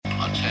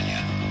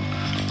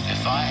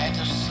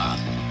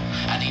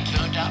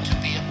turned out to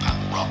be a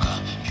punk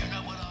rocker. Do you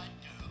know what I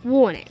do?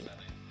 Warning.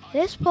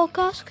 This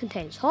podcast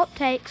contains hot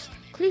takes,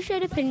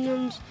 cliched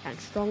opinions, and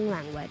strong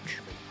language.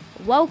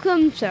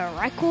 Welcome to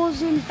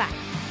Records and Bands.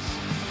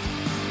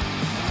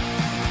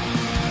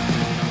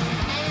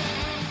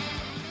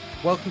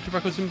 Welcome to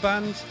Records and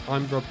Bands.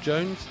 I'm Rob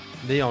Jones.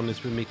 Leon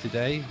is with me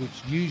today,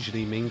 which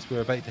usually means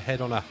we're about to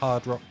head on a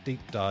hard rock deep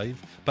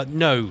dive. But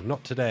no,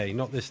 not today,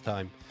 not this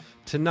time.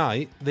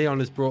 Tonight, Leon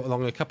has brought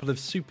along a couple of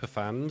super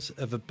fans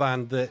of a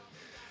band that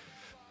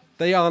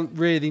they aren't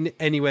really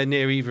anywhere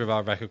near either of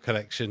our record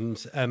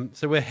collections.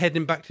 So we're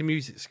heading back to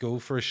music school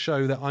for a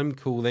show that I'm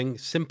calling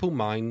Simple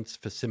Minds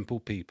for Simple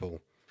People.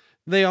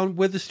 Leon,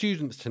 we're the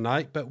students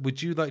tonight, but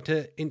would you like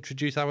to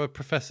introduce our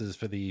professors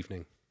for the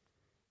evening?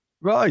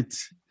 Right.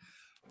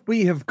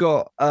 We have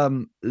got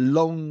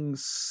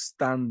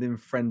long-standing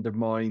friend of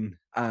mine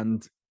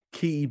and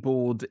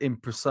keyboard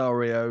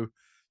impresario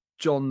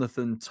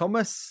Jonathan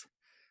Thomas.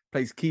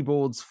 Plays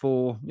keyboards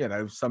for,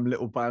 some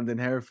little band in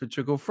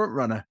Herefordshire called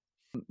Frontrunner.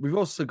 We've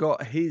also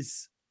got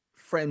his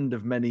friend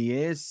of many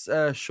years,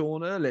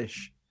 Sean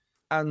Earlish.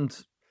 And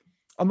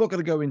I'm not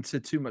going to go into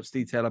too much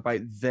detail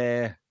about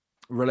their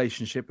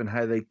relationship and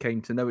how they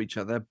came to know each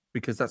other,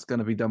 because that's going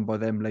to be done by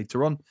them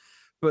later on.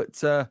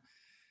 But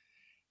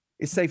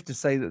it's safe to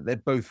say that they're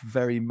both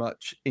very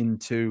much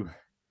into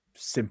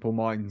Simple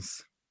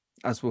Minds,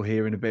 as we'll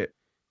hear in a bit.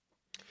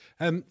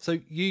 So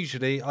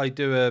usually I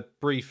do a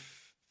brief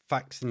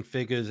facts and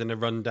figures and a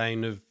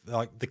rundown of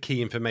like the key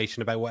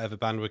information about whatever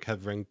band we're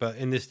covering. But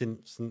in this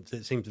instance,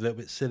 it seems a little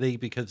bit silly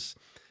because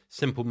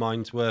Simple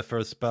Minds were for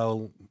a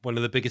spell one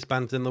of the biggest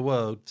bands in the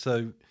world.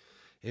 So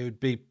it would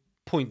be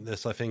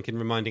pointless, I think, in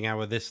reminding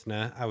our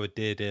listener, our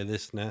dear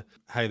listener,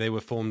 how they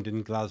were formed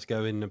in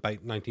Glasgow in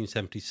about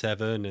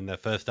 1977 and their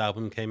first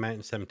album came out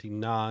in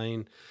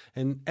 79.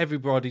 And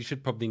everybody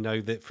should probably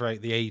know that throughout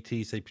the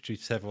 80s, they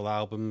produced several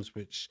albums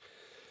which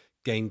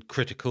gained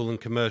critical and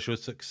commercial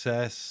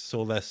success,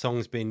 saw their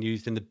songs being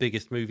used in the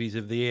biggest movies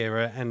of the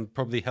era, and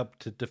probably helped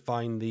to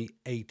define the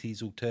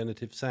 80s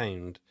alternative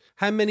sound.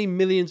 How many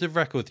millions of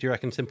records do you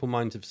reckon Simple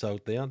Minds have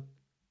sold, Leon?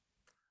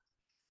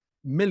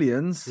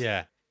 Millions?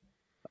 Yeah.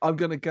 I'm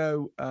going to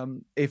go,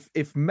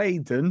 if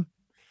Maiden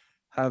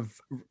have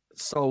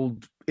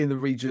sold in the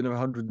region of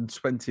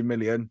 120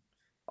 million,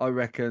 I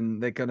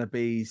reckon they're going to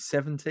be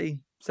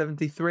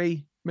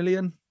 73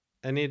 million.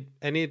 Any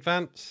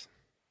advance?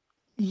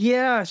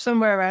 Yeah,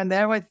 somewhere around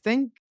there, I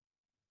think.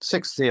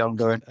 60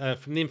 ongoing.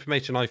 From the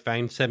information I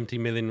found, 70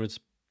 million was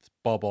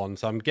bob on.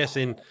 So I'm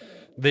guessing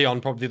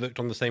Leon probably looked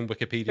on the same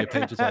Wikipedia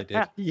page as I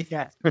did.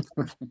 Yeah.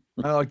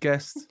 I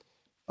guess.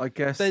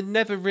 There's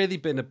never really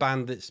been a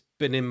band that's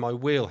been in my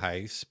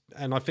wheelhouse.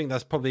 And I think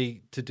that's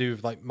probably to do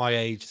with like my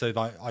age. So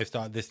like I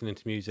started listening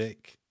to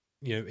music,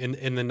 in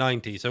the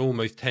 90s. So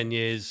almost 10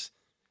 years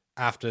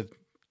after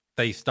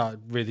they started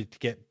really to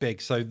get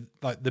big. So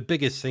like the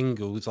biggest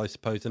singles, I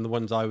suppose, and the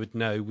ones I would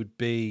know would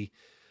be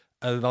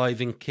Alive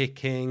and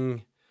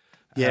Kicking,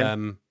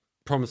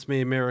 Promise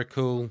Me a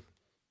Miracle,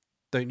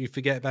 Don't You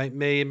Forget About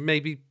Me, and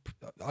maybe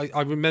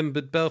I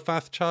remembered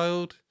Belfast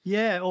Child.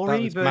 Yeah,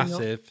 Was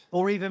massive.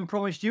 Or even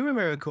Promised You a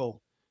Miracle.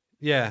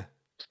 Yeah.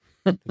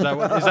 Is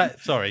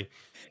that sorry.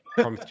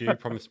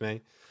 Promised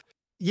Me.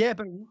 Yeah,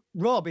 but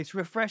Rob, it's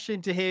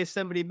refreshing to hear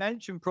somebody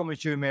mention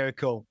Promised You a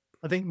Miracle.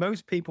 I think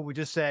most people would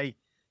just say,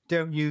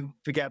 Don't You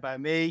Forget About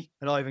Me,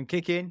 Alive and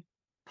Kicking,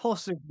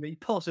 possibly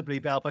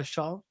Belfast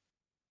Child.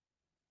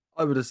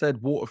 I would have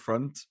said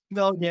Waterfront.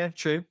 Well, yeah,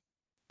 true.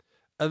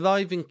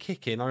 Alive and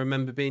Kicking, I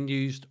remember being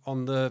used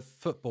on the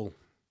football.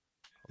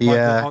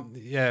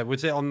 Yeah.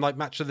 Was it on like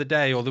Match of the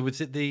Day, or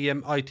was it the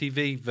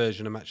ITV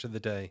version of Match of the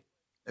Day?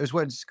 It was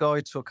when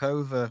Sky took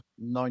over,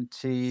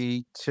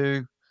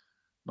 92,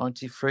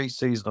 93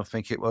 season, I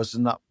think it was.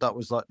 And that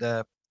was like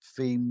their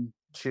theme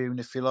tune,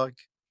 if you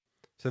like.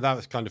 So that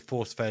was kind of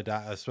force-fed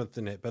at us,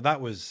 wasn't it? But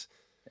that was...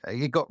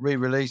 It got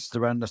re-released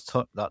around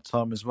that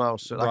time as well.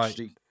 So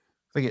actually,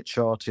 I think it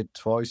charted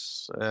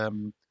twice.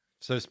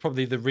 So it's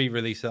probably the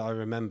re-release that I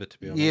remember, to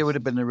be honest. Yeah, it would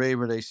have been a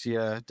re-release,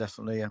 yeah,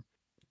 definitely, yeah.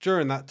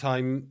 During that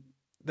time,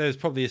 there was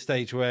probably a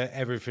stage where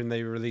everything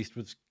they released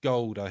was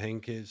gold, I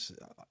think.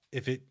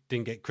 If it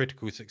didn't get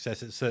critical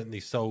success, it certainly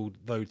sold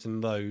loads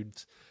and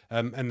loads.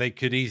 And they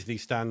could easily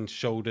stand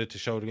shoulder to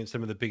shoulder against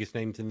some of the biggest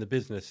names in the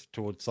business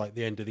towards like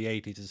the end of the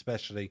 80s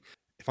especially.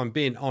 If I'm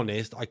being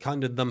honest, I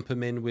kind of lump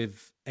them in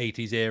with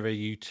 80s era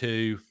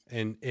U2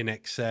 and In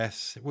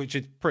Excess, which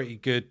is pretty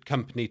good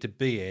company to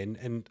be in.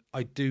 And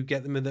I do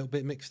get them a little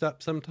bit mixed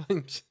up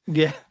sometimes.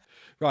 Yeah.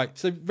 Right.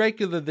 So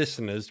regular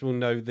listeners will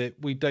know that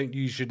we don't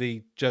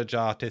usually judge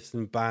artists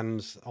and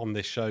bands on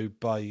this show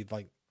by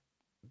like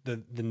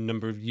the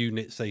number of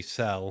units they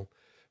sell.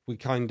 We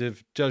kind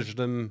of judge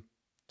them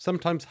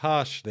sometimes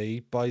harshly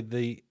by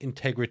the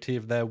integrity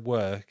of their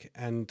work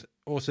and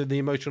also the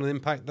emotional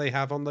impact they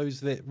have on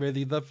those that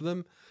really love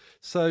them.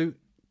 So,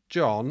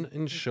 John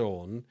and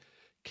Sean,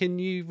 can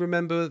you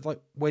remember like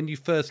when you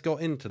first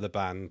got into the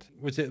band?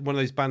 Was it one of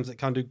those bands that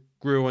kind of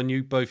grew on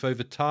you both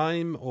over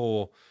time,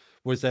 or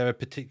was there a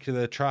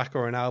particular track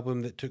or an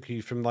album that took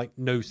you from like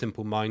no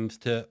Simple Minds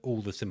to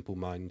all the Simple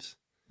Minds?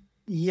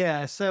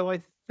 Yeah, so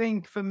I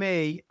think for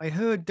me, I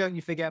heard Don't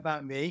You Forget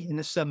About Me in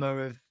the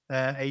summer of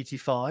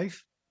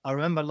 85. I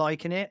remember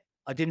liking it.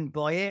 I didn't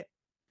buy it.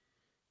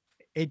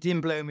 It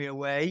didn't blow me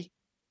away.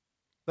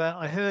 But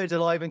I heard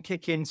Alive and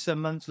Kicking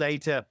some months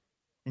later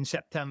in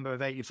September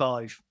of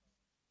 85.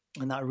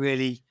 And that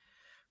really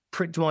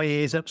pricked my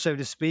ears up, so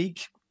to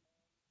speak.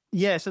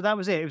 Yeah, so that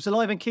was it. It was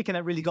Alive and Kicking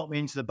that really got me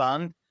into the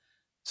band.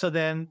 So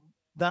then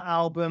that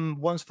album,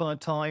 Once Upon a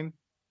Time,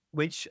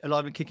 which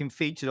Alive and Kicking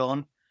featured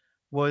on,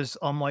 was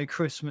on my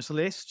Christmas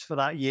list for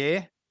that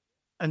year.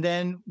 And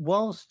then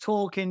whilst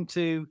talking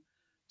to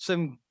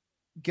some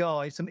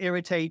guy, some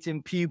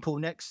irritating pupil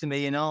next to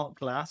me in art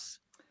class,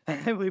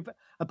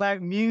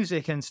 about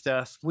music and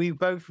stuff, we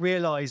both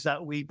realized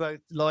that we both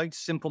liked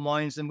Simple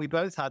Minds and we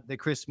both had the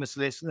Christmas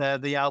list,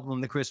 the album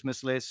on the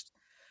Christmas list.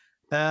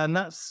 And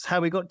that's how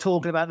we got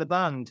talking about the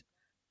band.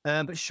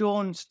 But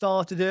Sean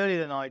started earlier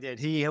than I did.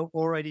 He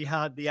already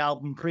had the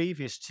album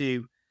previous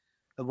to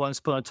Once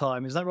Upon a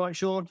Time. Is that right,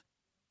 Sean?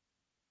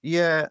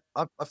 Yeah,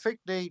 I think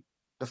the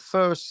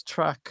first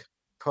track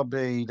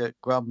probably that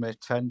grabbed my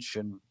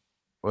attention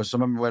was I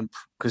remember when,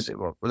 because it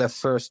was their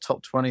first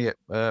top 20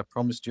 at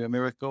Promised You a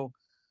Miracle.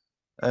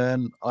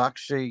 And I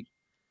think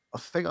I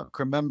can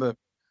remember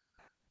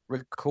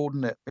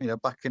recording it,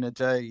 back in the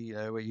day,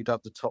 where you'd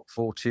have the top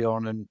 40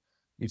 on and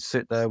you'd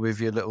sit there with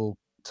your little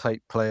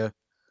tape player.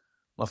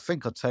 I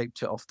think I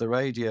taped it off the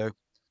radio.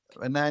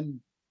 And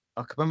then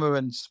I can remember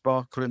when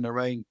Sparkle in the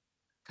Rain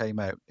came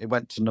out, it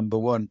went to number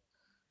 1.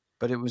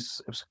 But it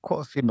was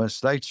quite a few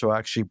months later I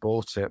actually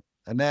bought it.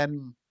 And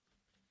then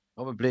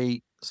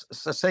probably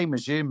it's the same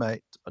as you,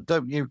 mate.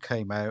 Don't You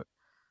came out.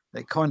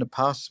 It kind of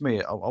passed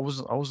me. I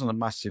wasn't a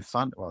massive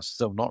fan. Well,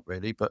 still not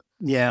really, but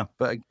Yeah.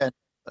 But again,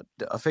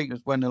 I think it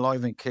was when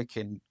Alive and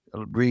Kicking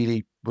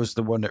really was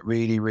the one that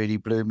really, really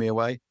blew me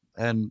away.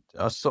 And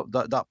I stopped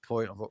at that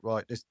point. I thought,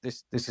 right,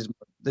 this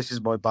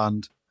is my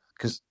band,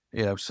 because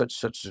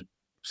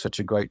such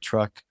a great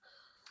track.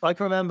 I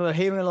can remember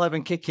hearing Alive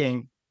and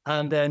Kicking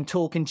and then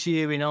talking to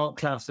you in art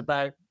class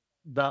about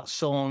that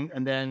song,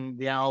 and then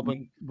the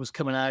album was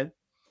coming out.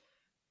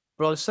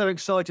 But I was so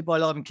excited by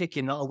Alive and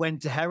Kicking that I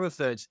went to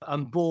Hereford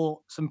and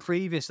bought some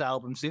previous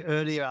albums, the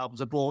earlier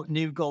albums. I bought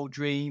New Gold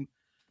Dream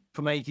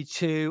from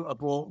 82. I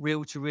bought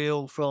Reel to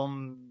Reel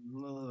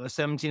from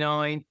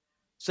 79.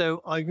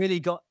 So I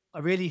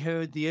really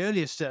heard the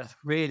earlier stuff,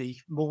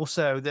 really, more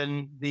so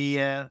than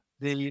the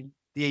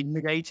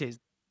mid-80s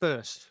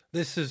first.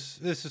 This is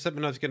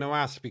something I was going to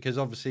ask, because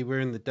obviously we're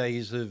in the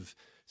days of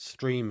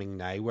streaming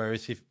now,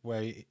 whereas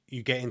where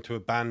you get into a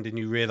band and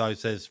you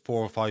realize there's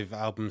 4 or 5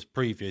 albums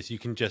previous, you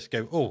can just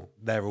go, oh,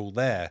 they're all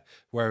there.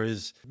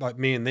 Whereas like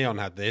me and Leon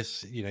had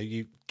this,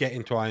 you get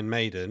into Iron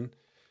Maiden.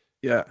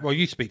 Yeah. Well,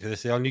 you speak to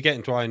this, Leon. You get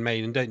into Iron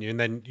Maiden, don't you? And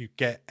then you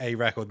get a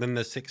record. Then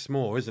there's 6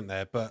 more, isn't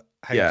there? But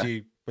how do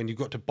you, when you've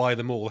got to buy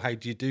them all, how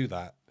do you do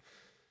that?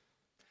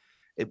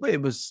 It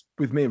was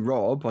with me and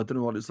Rob. I don't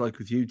know what it's like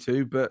with you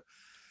two, but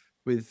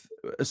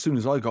as soon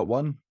as I got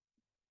one,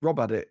 Rob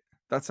had it.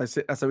 That's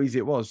how easy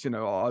it was.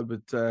 I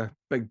would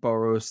beg,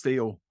 borrow, or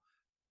steal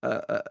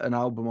an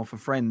album off a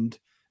friend,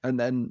 and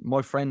then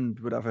my friend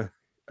would have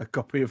a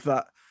copy of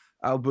that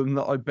album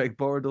that I begged,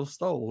 borrowed, or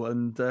stole.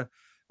 And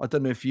I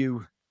don't know if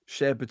you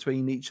share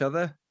between each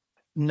other.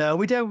 No,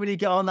 we don't really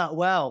get on that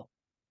well.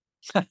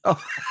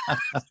 Oh.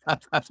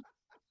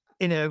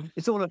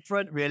 It's all up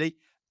front, really.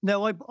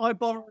 No, I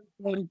borrowed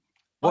one.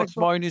 What's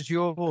mine is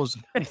yours.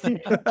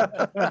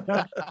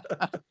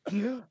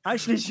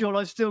 Actually, Sean,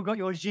 I've still got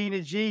your Gina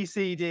G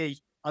CD.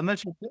 I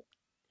must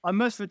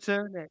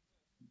return it.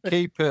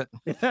 Keep it.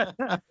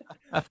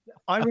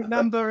 I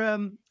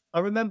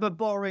remember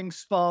borrowing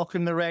Spark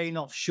in the Rain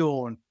off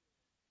Sean.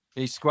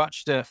 He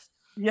scratched it.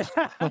 Yeah.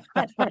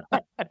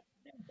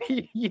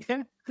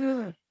 Yeah.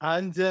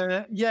 And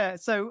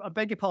so I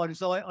beg your pardon.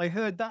 So I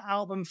heard that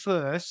album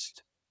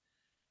first.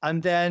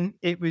 And then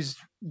it was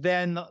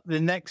the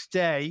next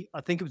day,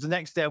 I think it was the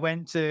next day, I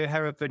went to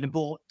Hereford and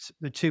bought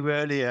the 2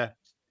 earlier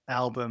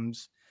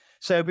albums.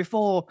 So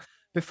before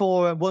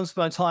Once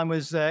Upon a Time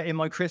was in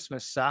my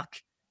Christmas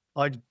sack,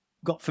 I'd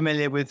got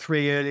familiar with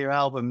 3 earlier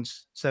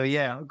albums. So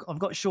yeah, I've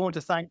got Sean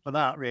to thank for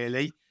that,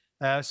 really.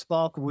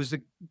 Sparkle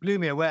blew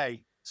me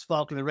away.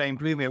 Sparkle in the Rain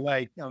blew me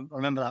away. I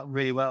remember that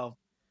really well.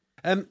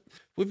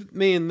 With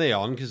me and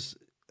Leon, because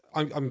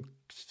I'm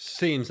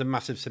seeing some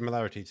massive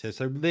similarities here.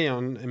 So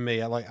Leon and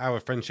me, our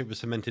friendship was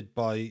cemented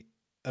by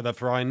a love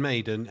for Iron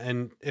Maiden,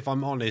 and if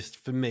I'm honest,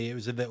 for me it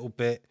was a little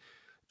bit,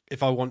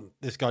 if I want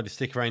this guy to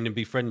stick around and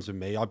be friends with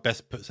me, I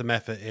best put some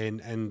effort in,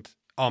 and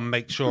I'll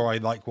make sure I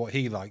like what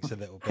he likes a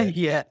little bit.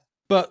 Yeah.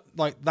 But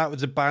that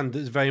was a band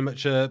that's very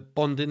much a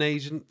bonding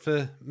agent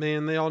for me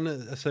and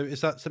Leon. So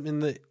is that something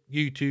that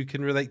you two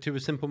can relate to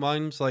with Simple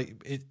Minds?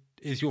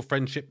 Is your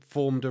friendship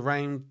formed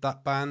around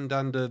that band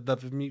and a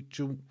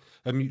mutual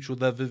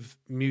love of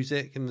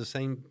music and the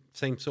same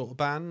sort of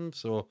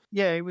bands? Or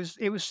yeah, it was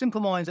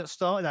Simple Minds that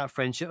started our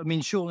friendship. I mean,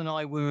 Sean and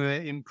I were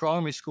in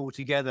primary school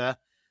together,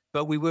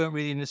 but we weren't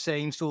really in the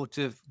same sort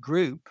of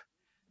group.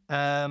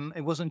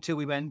 It wasn't until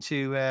we went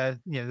to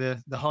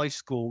the high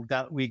school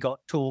that we got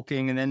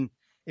talking, and then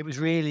it was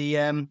really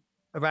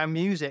around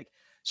music.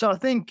 So I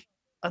think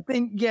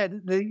yeah,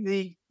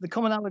 the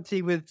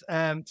commonality with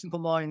Simple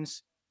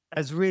Minds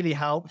has really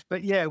helped.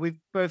 But yeah, we've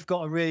both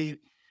got a really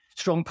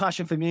strong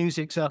passion for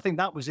music, so I think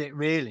that was it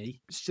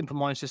really. Simple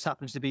Minds just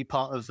happens to be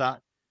part of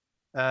that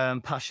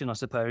passion, I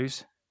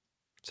suppose.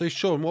 So,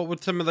 Sean, what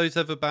would some of those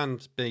other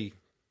bands be?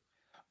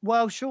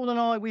 Well, Sean and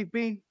I, we've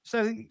been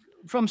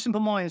from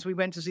Simple Minds, we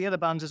went to see other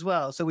bands as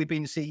well. So we've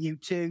been to see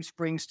U2,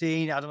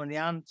 Springsteen, Adam and the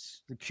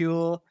Ants, The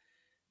Cure,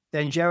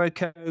 then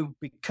Jericho,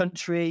 Big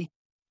Country,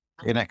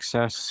 In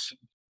Excess,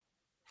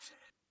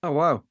 Oh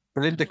wow,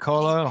 Belinda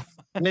Carlisle.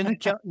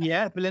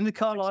 Belinda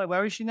Carlisle.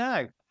 Where is she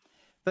now?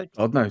 But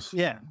God knows.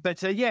 yeah,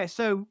 but yeah.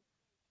 So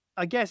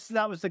I guess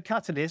that was the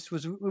catalyst.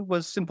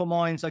 Was Simple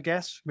Minds, I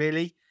guess,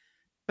 really.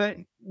 But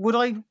would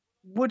I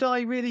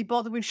really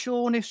bother with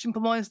Sean if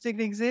Simple Minds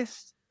didn't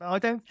exist? I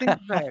don't think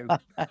so.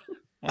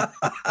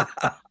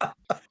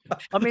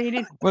 I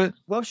mean,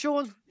 well,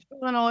 Sean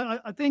and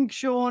I think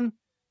Sean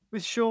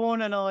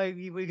and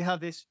I, we have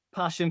this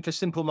passion for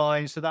Simple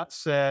Minds, so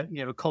that's a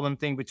common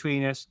thing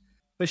between us.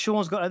 But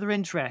Sean's got other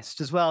interests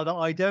as well that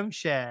I don't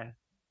share.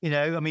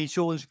 I mean,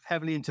 Sean's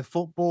heavily into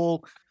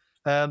football,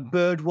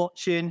 bird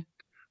watching,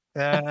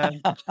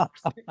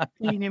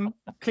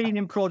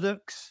 cleaning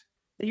products.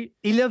 He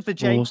loves the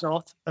James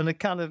Knot and the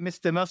kind of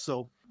Mr.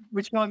 Muscle,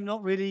 which I'm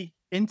not really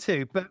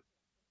into, but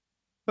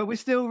we're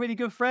still really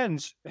good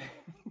friends.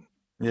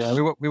 Yeah,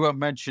 we won't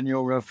mention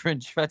your other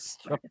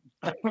interests.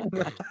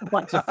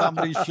 It's a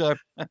family show.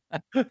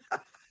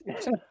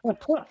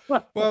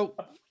 Well,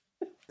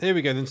 here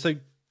we go then. So,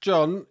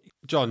 John,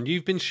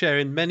 you've been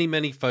sharing many,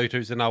 many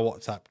photos in our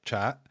WhatsApp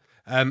chat.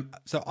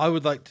 So I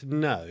would like to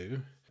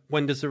know,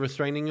 when does the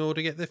restraining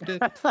order get lifted?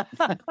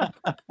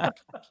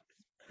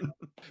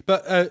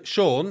 But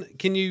Sean,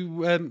 can you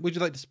would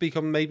you like to speak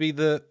on maybe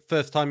the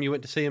first time you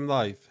went to see him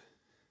live?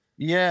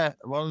 Yeah,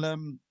 well,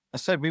 I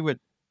said we were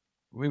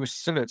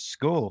still at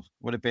school.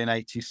 Would have been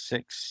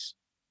 86.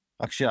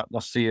 Actually,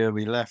 that's the year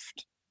we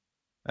left.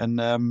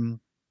 And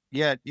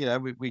yeah,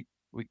 we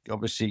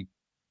obviously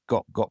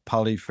got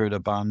Pally through the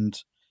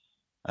band,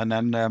 and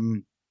then I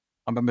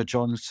remember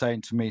John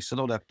saying to me, he said,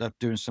 "Oh, they're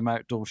doing some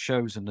outdoor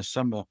shows in the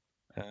summer."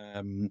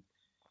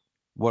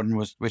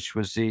 Which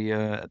was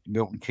the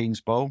Milton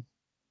Keynes Bowl,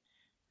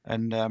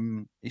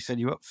 and he said,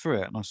 "You up for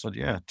it?" And I said,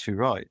 "Yeah, too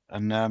right."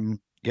 And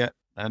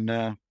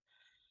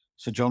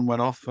so John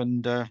went off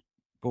and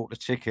bought the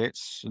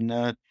tickets, and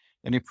the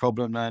only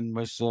problem then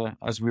was,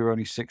 as we were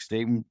only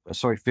 15,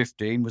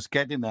 was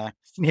getting there.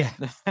 Yeah,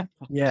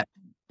 yeah.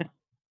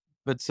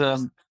 But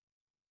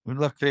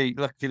luckily,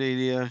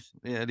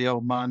 the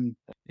old man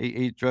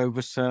he drove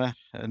us there,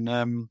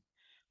 and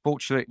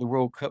fortunately the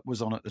World Cup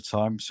was on at the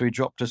time, so he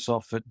dropped us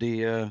off at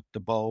the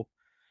bowl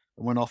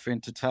and went off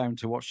into town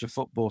to watch the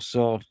football.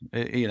 So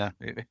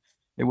it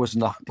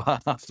wasn't that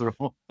bad after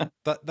all.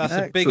 That's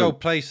a big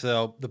old place,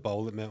 the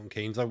bowl at Milton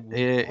Keynes. I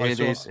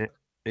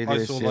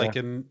saw like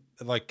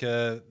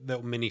a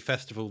little mini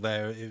festival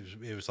there.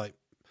 It was like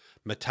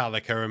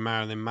Metallica and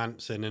Marilyn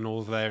Manson and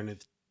all there, and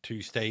it's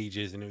 2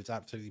 stages, and it was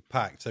absolutely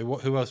packed. So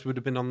who else would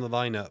have been on the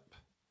lineup?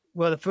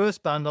 Well, the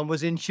first band on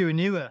was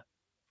Inchuanua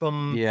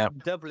from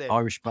Dublin.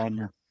 Irish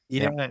band.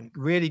 Yeah,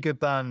 really good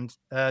band.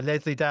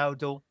 Leslie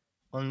Dowdall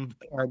on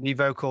lead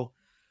vocal.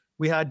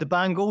 We had the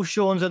Bangles,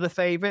 Sean's other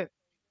favourite,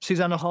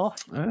 Susanna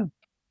Hoff.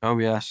 Oh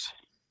yes,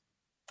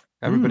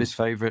 everybody's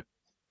favourite.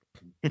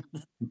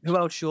 Who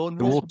else, Sean?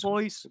 The Water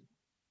Boys.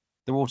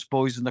 The Water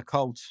Boys and the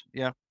Colts.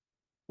 Yeah.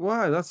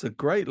 Wow, that's a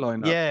great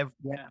lineup.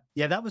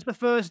 Yeah. That was the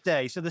first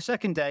day. So the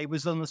second day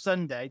was on the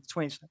Sunday,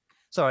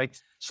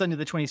 Sunday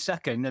the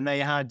 22nd, and they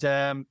had.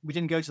 We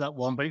didn't go to that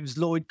one, but it was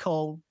Lloyd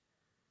Cole.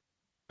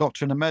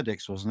 Doctor and the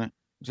Medics, wasn't it?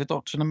 Was it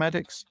Doctor and the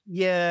Medics?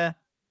 Yeah.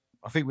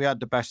 I think we had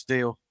the best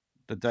deal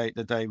the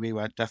day we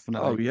went,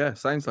 definitely. Oh yeah,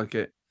 sounds like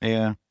it.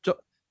 Yeah.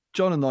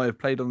 John and I have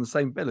played on the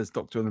same bill as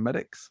Doctor and the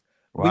Medics.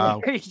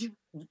 Wow.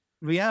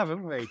 We have,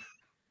 haven't we?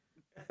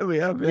 We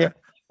have, yeah.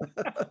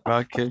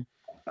 Okay.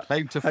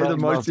 Claim to How the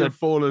fame. mighty have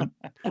fallen.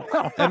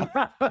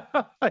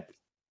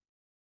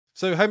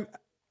 So how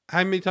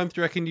many times do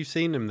you reckon you've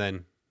seen them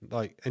then?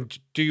 Like, and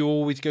do you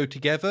always go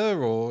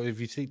together, or have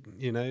you seen?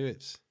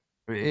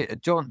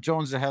 It's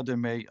John's ahead of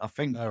me. I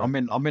think I'm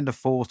in the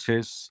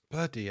 40s.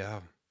 Bloody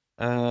hell.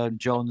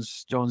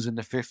 John's in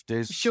the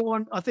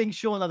 50s. I think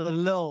Sean had a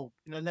lull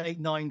in the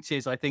late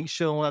 90s. I think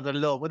Sean had a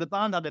lull. Well, the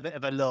band had a bit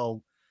of a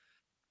lull.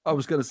 I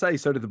was going to say,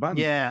 so did the band.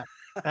 Yeah.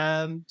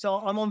 So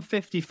I'm on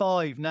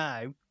 55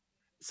 now.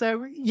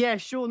 So yeah,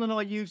 Sean and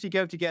I usually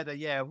go together.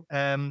 Yeah.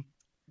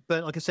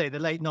 But like I say, the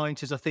late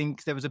 90s, I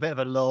think there was a bit of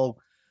a lull.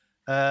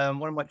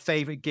 One of my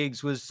favourite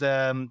gigs was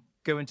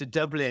going to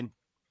Dublin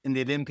in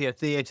the Olympia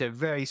Theatre,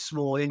 very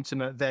small,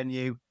 intimate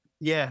venue.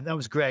 Yeah, that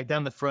was great,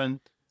 down the front.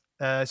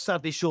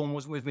 Sadly, Sean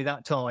wasn't with me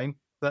that time,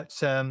 but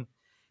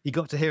he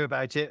got to hear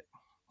about it.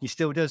 He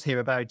still does hear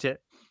about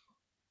it.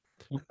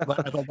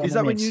 Is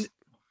that when you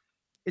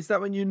Is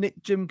that when you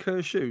nicked Jim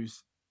Kerr's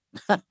shoes?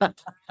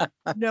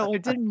 No, I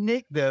didn't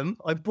nick them.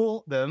 I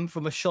bought them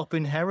from a shop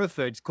in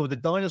Hereford called the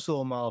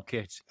Dinosaur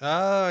Market.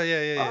 Oh,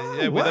 yeah. Oh,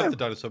 We wow. love the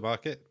dinosaur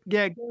market.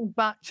 Yeah, going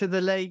back to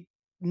the late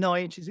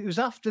 90s. It was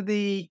after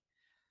it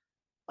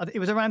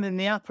was around the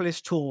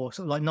Neapolis tour,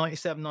 sort of like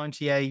 97,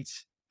 98.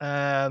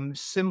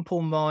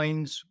 Simple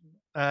Minds.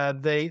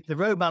 The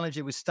road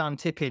manager was Stan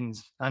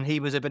Tippins, and he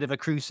was a bit of a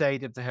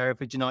crusader of the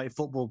Hereford United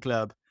Football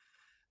Club.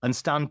 And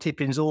Stan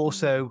Tippins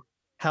also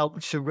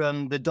helped to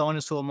run the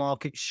Dinosaur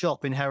Market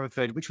shop in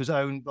Hereford, which was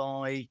owned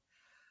by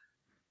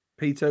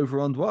Pete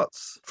Overend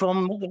Watts.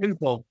 from the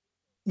Hoople.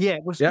 Yeah,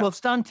 it was, Yeah. well,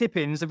 Stan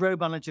Tippins, the road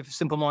manager for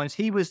Simple Minds,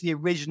 he was the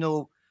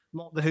original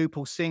Not the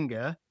Hoople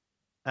singer,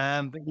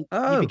 but he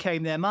Oh.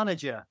 became their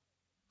manager.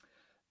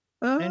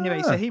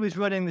 Anyway, so he was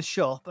running the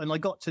shop, and I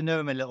got to know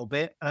him a little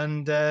bit.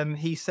 And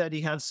he said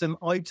he had some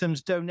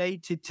items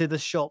donated to the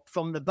shop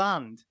from the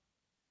band.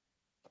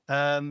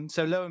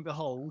 So lo and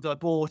behold, I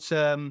bought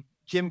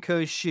Jim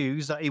Kerr's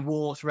shoes that he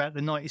wore throughout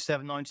the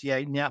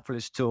 97-98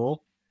 Neapolis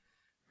tour,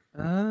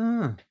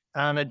 Ah.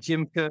 and a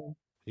Jim Kerr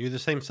You the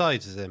same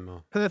size as him?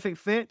 Or? perfect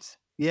fit.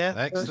 Yeah,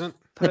 Excellent.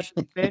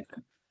 perfect fit.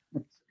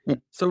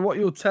 So what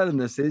you're telling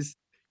us is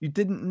you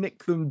didn't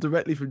nick them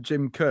directly from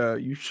Jim Kerr.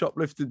 You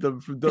shoplifted them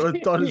from the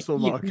Dinosaur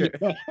Market.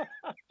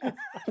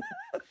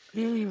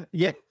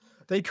 Yeah,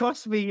 they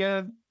cost me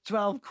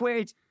 12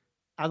 quid.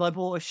 And I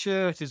bought a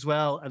shirt as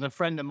well. And a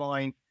friend of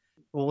mine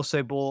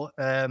also bought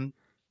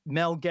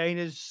Mel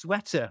Gaynor's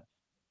sweater,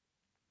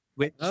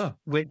 which Oh.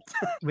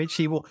 which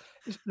he wore.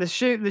 The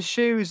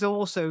shoes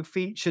also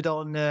featured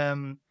on.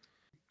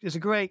 There's a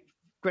great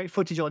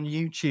footage on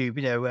YouTube.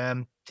 You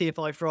know,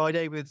 TFI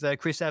Friday with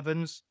Chris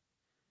Evans,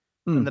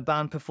 and the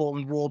band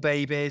performed War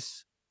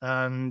Babies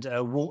and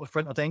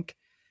Waterfront, I think.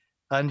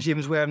 And Jim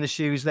was wearing the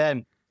shoes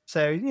then.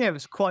 So yeah, it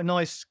was quite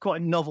nice,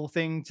 quite a novel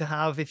thing to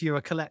have if you're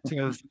a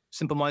collector of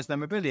Simple Minds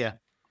memorabilia,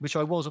 which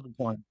I was at the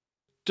time.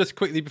 Just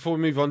quickly before we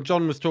move on,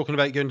 John was talking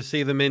about going to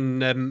see them in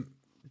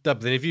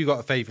Dublin. Have you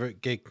got a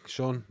favourite gig,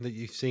 Sean, that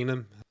you've seen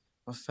them?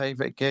 My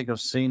favourite gig, I've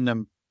seen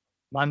them.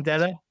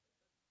 Mandela.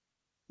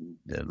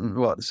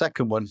 What, the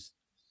second one?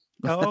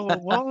 Oh,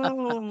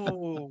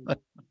 whoa.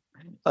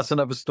 That's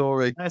another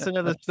story. That's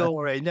another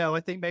story. No,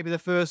 I think maybe the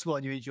first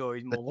one you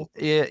enjoyed more.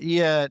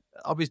 Yeah.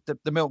 Obviously,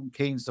 the Milton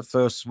Keynes, the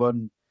first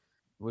one,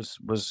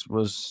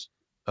 was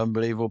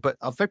unbelievable. But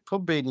I think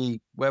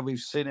probably where we've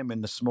seen him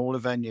in the smaller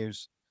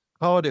venues,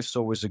 Cardiff's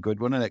always a good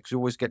one, isn't it? 'Cause you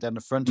always get down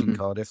the front in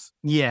Cardiff.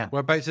 Yeah.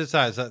 Whereabouts is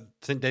that? Is that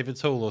St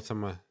David's Hall or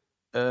somewhere?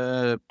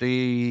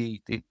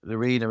 The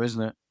arena,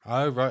 isn't it?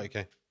 Oh, right,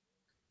 okay.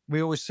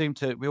 We always seem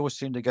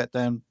to get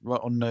down right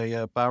on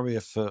the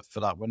barrier for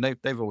that one.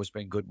 They've always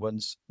been good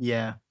ones.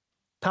 Yeah.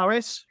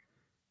 Paris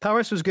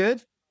was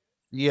good.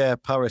 Yeah,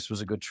 Paris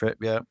was a good trip.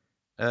 Yeah,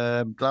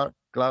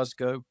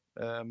 Glasgow.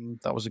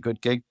 That was a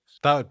good gig.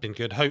 That would have been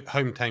good.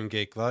 Hometown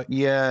gig, like.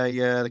 Yeah.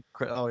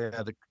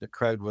 The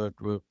crowd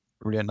were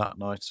brilliant that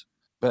night.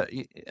 But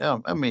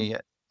I mean,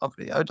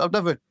 I've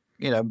never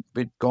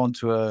gone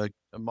to a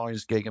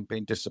Minds gig and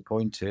been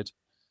disappointed.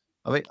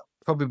 I think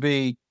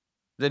probably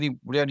the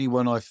only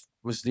one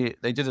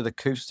they did an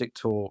acoustic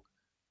tour,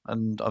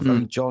 and I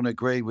think John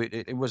agreed with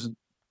it. It wasn't,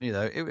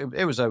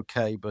 it was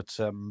okay, but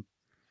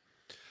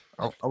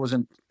I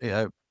wasn't,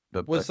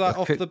 Was that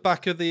off the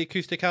back of the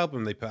acoustic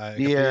album they put out a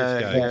couple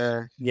years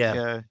ago?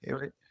 Yeah.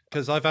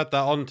 Because I've had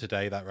that on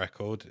today, that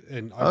record,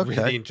 and I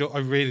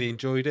really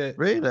enjoyed it.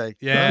 Really?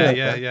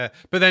 Yeah.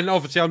 But then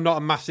obviously I'm not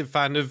a massive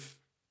fan of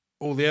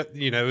all the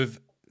of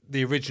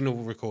the original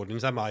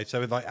recordings, am I? So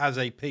like as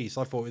a piece,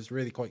 I thought it was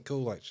really quite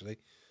cool actually.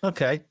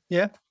 Okay.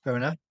 Yeah. Fair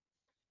enough.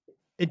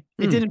 It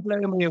didn't blow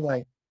me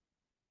away.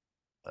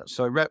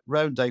 So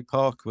Round Day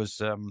Park was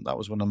that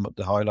was one of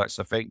the highlights,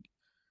 I think.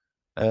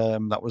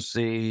 That was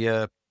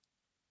the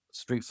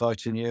Street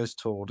Fighting Years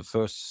tour. The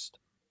first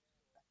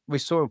we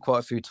saw him quite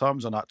a few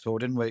times on that tour,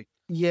 didn't we?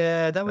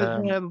 Yeah, that was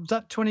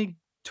that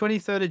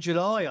 23rd of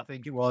July, I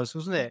think it was,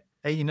 wasn't it?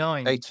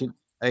 89.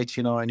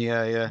 89,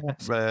 yeah.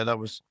 Yes. That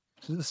was.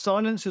 So the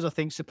Silencers, I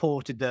think,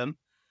 supported them,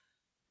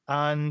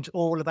 and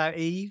All About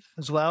Eve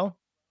as well.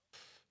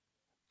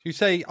 You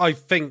say I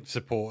think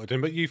supported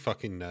him, but you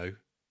fucking know.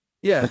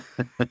 Yeah.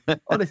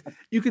 Honest,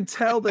 you can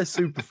tell they're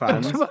super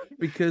fans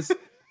because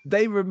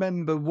they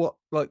remember what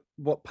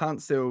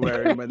pants they were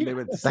wearing when they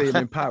went to see him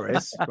in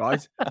Paris,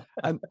 right?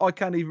 And I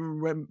can't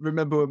even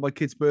remember when my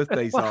kids'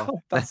 birthdays are.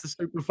 That's the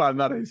super fan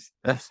that is.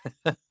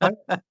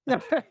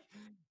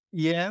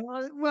 Yeah,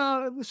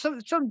 well,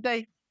 some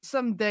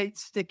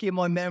dates stick in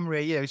my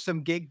memory.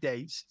 Some gig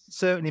dates.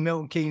 Certainly,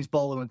 Milton Keynes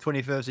Ballroom on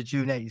 21st of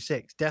June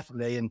 '86,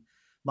 definitely, and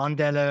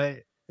Mandela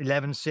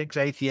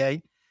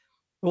 11/6/88.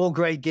 All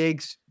great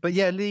gigs, but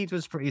yeah, Leeds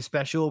was pretty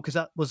special because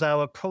that was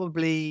our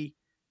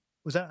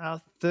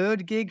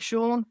third gig,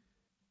 Sean?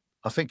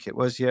 I think it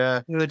was,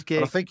 yeah. Third gig.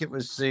 And I think it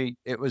was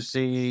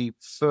the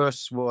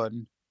first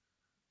one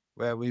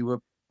where we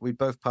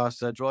both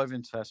passed our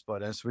driving test by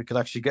then, so we could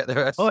actually get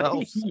there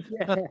ourselves.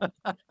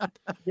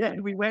 Yeah,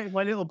 we went in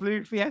my little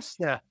blue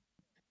Fiesta.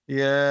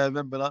 Yeah, I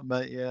remember that,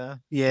 mate. Yeah.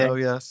 Yeah. Oh,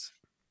 yes.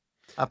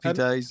 Happy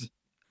days.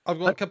 I've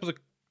got a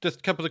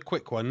couple of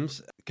quick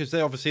ones because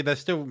they're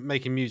still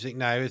making music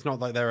now. It's not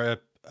like they're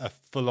a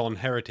full-on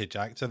heritage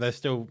act, so they're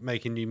still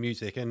making new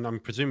music,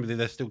 and presumably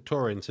they're still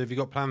touring. So have you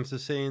got plans to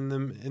seeing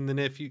them in the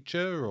near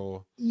future,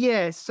 or?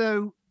 Yeah,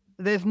 so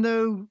there's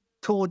no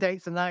tour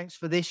dates announced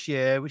for this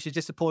year, which is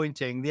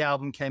disappointing. The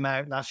album came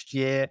out last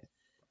year.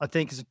 I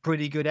think it's a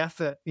pretty good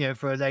effort,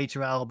 for a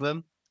later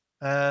album.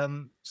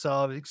 So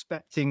I was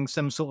expecting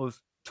some sort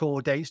of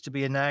tour dates to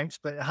be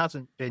announced, but it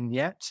hasn't been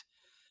yet.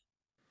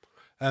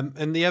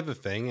 And the other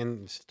thing,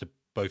 and it's to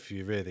both of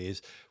you really,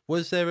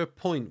 was there a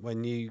point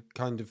when you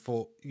kind of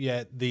thought,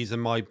 yeah, these are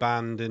my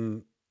band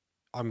and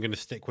I'm going to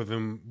stick with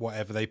them,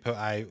 whatever they put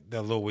out,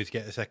 they'll always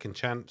get a second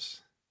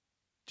chance?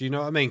 Do you know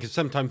what I mean? Because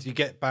sometimes you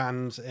get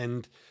bands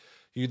and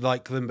you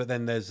like them, but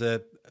then there's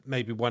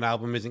maybe one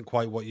album isn't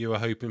quite what you were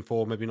hoping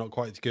for, maybe not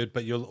quite as good,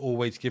 but you'll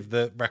always give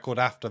the record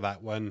after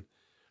that one.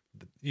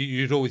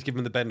 You'd always give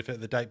them the benefit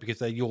of the doubt because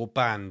they're your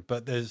band,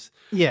 but there's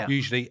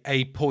usually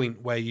a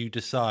point where you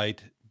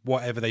decide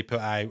whatever they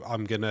put out,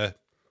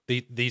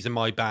 these are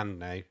my band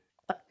now.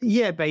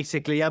 Yeah,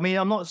 basically. I mean,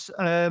 I'm not.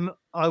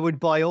 I would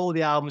buy all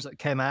the albums that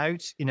came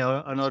out, and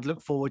I'd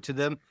look forward to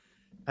them,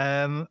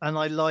 and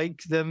I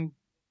like them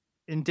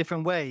in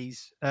different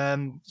ways.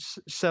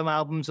 Some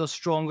albums are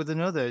stronger than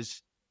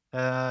others.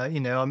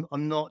 I'm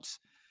not.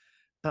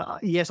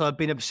 Yes, I've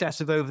been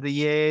obsessive over the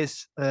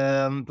years,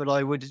 but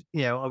I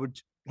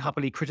would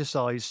happily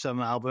criticize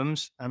some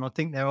albums, and I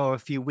think there are a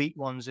few weak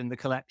ones in the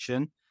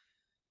collection.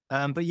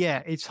 But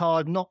yeah, it's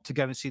hard not to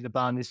go and see the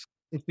band. It's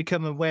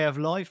become a way of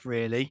life,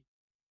 really.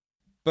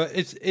 But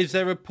is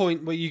there a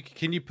point where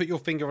can you put your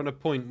finger on a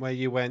point where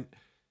you went,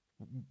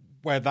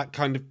 where that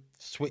kind of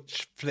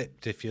switch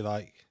flipped, if you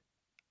like,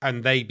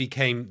 and they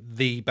became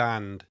the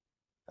band?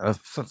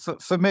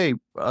 For me,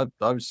 I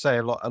would say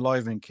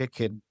Alive and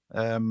Kicking.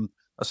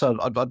 So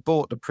I'd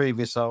bought the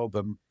previous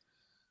album.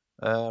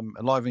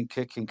 Alive and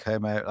Kicking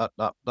came out.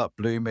 That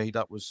blew me.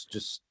 That was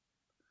just.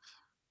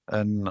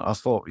 And I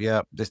thought,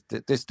 yeah,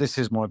 this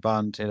is my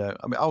band. I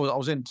mean, I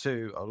was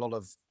into a lot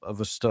of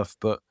other stuff,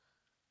 but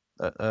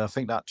I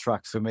think that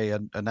track for me.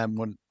 And then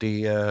when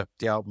the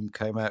album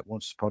came out,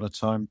 Once Upon a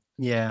Time,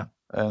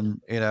 and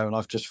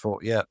I've just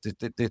thought, yeah,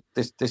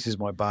 this is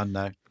my band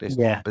now.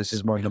 This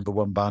is my number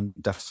one band,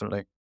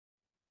 definitely.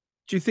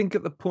 Do you think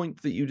at the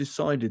point that you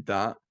decided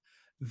that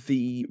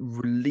the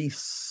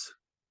release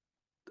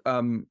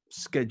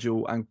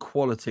schedule and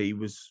quality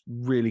was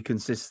really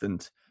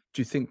consistent?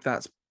 Do you think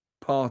that's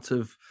part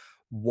of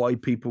why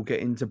people get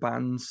into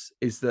bands,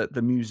 is that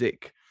the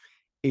music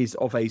is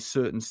of a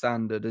certain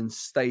standard and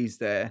stays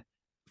there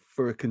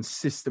for a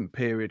consistent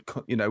period,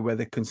 where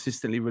they're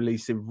consistently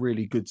releasing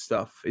really good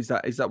stuff? Is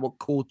that what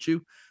caught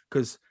you?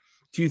 Because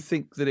do you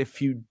think that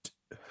if you'd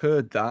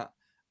heard that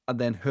and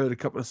then heard a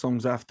couple of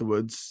songs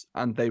afterwards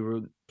and they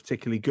were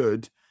particularly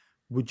good,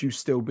 would you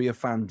still be a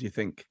fan, do you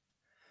think?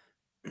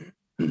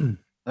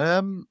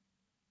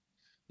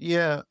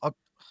 Yeah,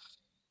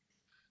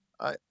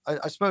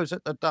 I suppose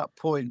at that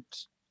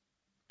point,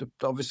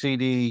 obviously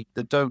the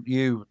Don't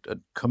You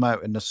had come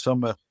out in the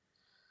summer,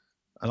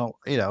 and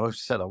I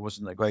said I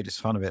wasn't the greatest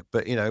fan of it,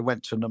 but it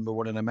went to number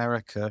one in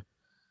America,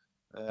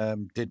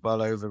 did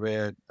well over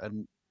here,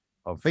 and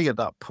I think at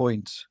that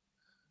point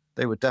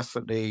they were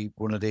definitely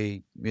one of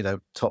the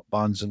top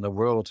bands in the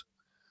world.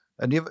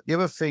 And the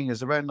other thing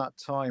is, around that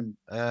time,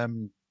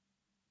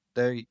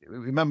 they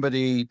remember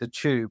the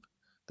Tube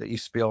that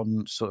used to be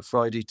on sort of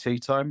Friday tea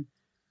time.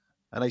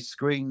 And they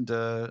screened,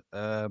 they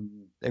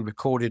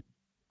recorded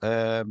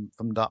from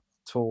that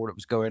tour that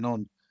was going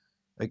on,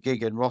 a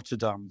gig in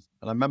Rotterdam.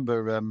 And I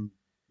remember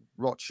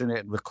watching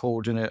it and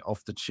recording it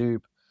off the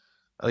Tube.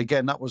 And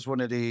again, that was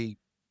one of the,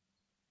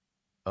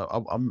 I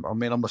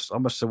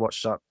must have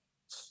watched that.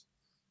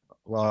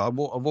 Well, I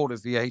wore the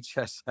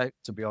VHS out,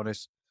 to be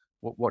honest,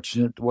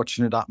 watching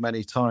it that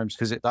many times,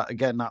 because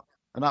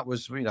that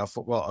was, I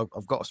thought, well,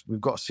 we've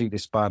got to see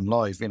this band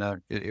live.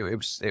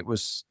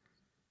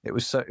 It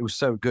was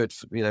so good,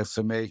 for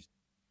me.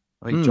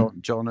 I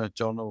think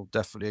John will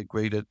definitely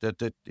agree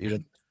that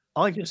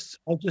I just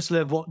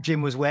love what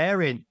Jim was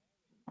wearing.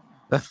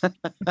 I've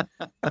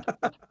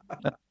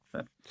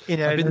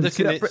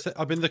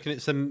been looking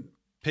at some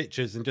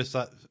pictures, and just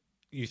that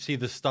you see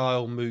the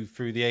style move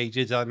through the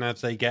ages, and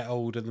as they get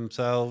older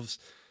themselves,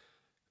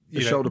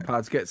 the shoulder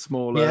pads get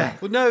smaller. Yeah.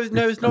 Well, no,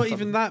 it's not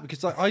even that,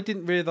 because I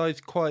didn't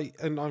realise quite,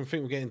 and I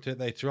think we'll get into it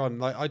later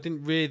on. I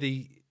didn't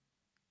really.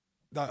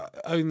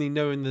 Only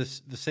knowing the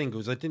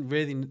singles, I didn't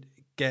really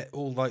get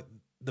all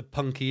the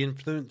punky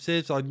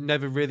influences. I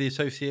never really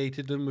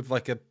associated them with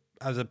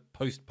as a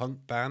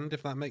post-punk band,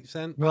 if that makes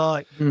sense.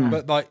 Right.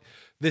 But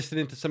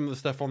listening to some of the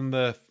stuff on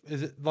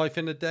is it Life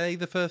in a Day,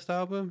 the first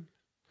album?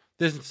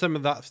 There's some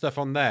of that stuff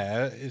on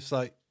there. It's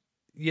I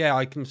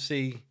can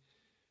see.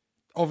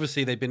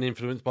 Obviously, they've been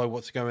influenced by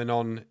what's going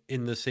on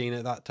in the scene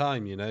at that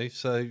time,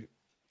 So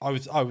I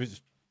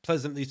was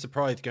pleasantly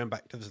surprised going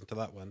back to listen to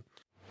that one.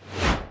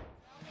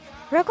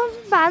 Records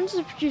and Bands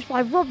is produced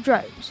by Rob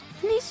Jones.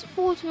 Please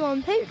support him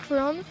on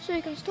Patreon so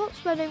he can stop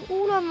spending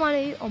all our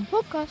money on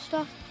podcast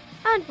stuff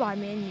and buy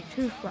me a new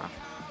toothbrush.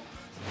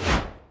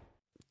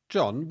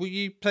 John, were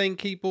you playing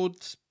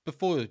keyboards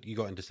before you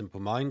got into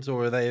Simple Minds,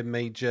 or are they a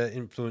major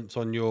influence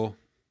on your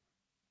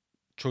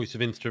choice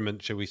of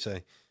instrument, shall we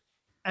say?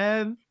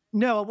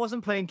 No, I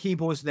wasn't playing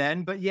keyboards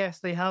then, but yes,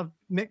 they have.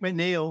 Mick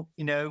McNeil,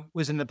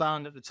 was in the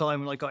band at the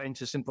time when I got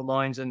into Simple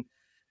Minds,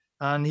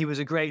 and he was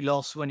a great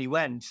loss when he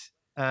went,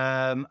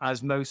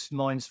 as most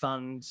Minds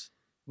fans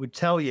would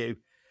tell you.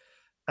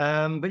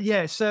 But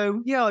yeah,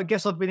 so yeah, I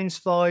guess I've been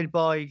inspired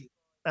by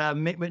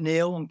Mick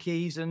McNeil on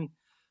keys and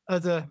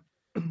other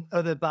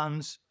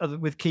bands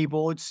with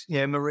keyboards,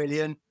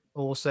 Marillion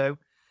also.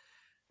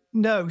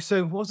 No,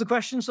 so what was the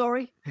question?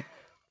 Sorry.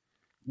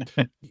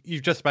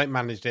 You've just about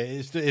managed it. It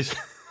was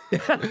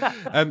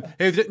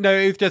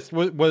just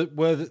were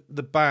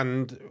the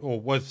band,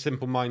 or was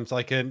Simple Minds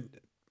like an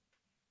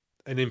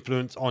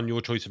influence on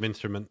your choice of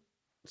instrument?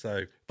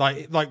 So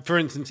like for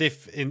instance,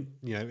 if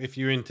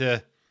you're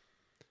into,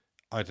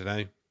 I don't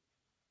know,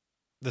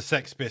 the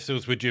Sex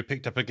Pistols, would you have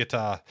picked up a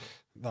guitar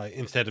like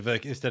instead of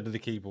the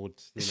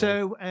keyboards?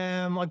 So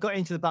I got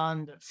into the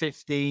band at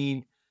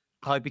 15.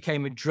 I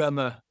became a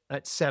drummer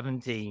at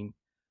 17.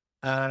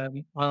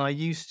 And I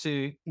used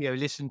to,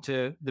 listen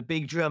to the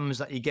big drums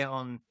that you get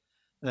on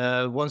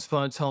Once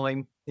Upon a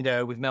Time,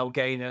 with Mel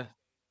Gaynor,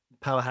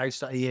 powerhouse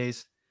that he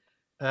is.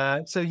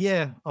 So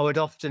yeah, I would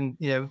often,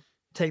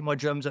 take my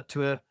drums up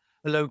to a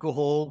local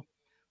hall,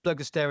 plug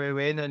a stereo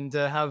in, and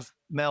have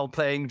Mel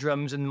playing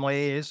drums in my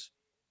ears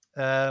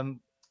on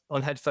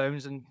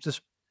headphones and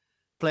just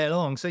play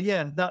along. So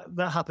yeah,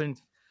 that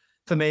happened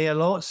for me a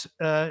lot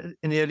in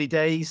the early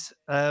days.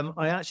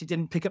 I actually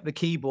didn't pick up the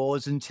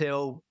keyboards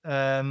until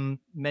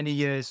many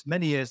years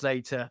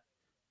later.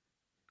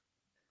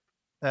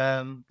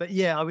 But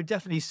yeah, I would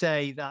definitely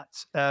say that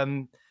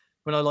when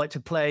I like to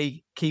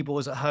play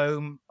keyboards at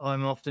home,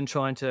 I'm often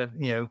trying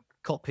to,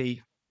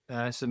 copy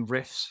some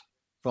riffs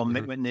from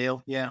Mick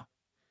McNeil. Yeah.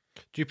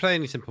 Do you play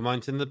any Simple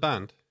Minds in the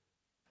band?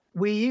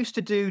 We used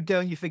to do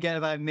Don't You Forget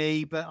About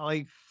Me, but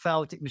I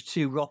felt it was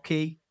too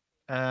rocky.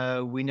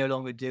 We no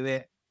longer do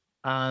it.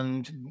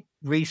 And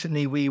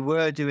recently we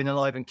were doing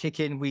Alive and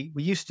Kicking. We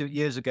used to do it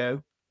years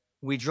ago.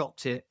 We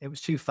dropped it. It was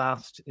too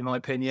fast, in my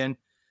opinion.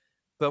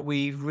 But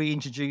we've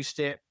reintroduced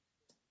it,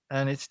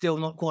 and it's still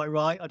not quite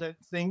right, I don't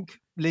think.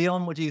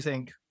 Leon, what do you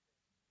think?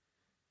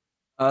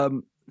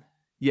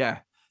 Yeah,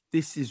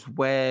 this is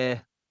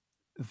where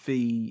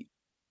the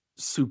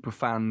super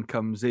fan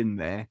comes in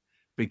there,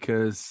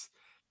 because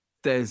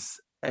there's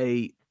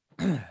a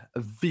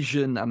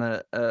vision and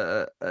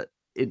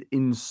an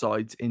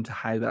insight into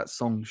how that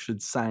song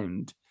should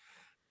sound.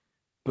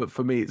 But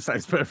for me, it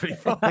sounds perfectly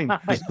fine.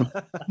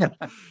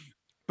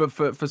 But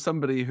for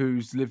somebody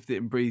who's lived it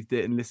and breathed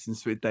it and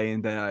listens to it day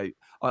in, day out,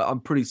 I'm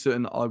pretty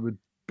certain I would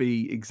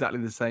be exactly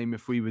the same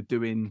if we were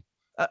doing...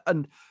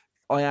 and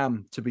I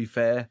am, to be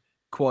fair,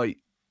 quite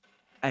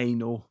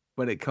anal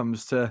when it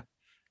comes to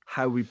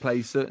how we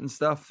play certain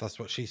stuff. That's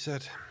what she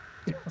said.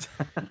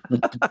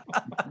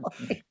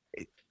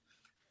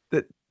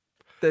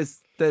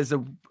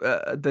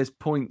 There's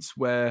points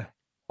where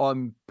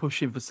I'm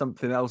pushing for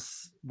something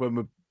else when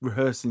we're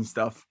rehearsing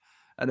stuff,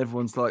 and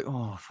everyone's like,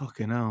 "Oh,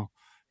 fucking hell,"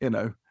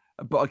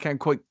 But I can't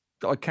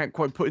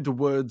quite put into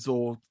words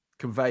or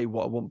convey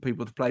what I want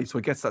people to play. So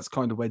I guess that's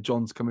kind of where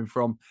John's coming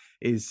from.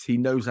 Is he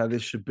knows how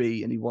this should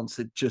be and he wants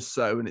it just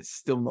so, and it's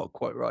still not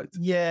quite right.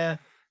 Yeah,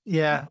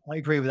 I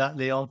agree with that,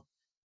 Leon.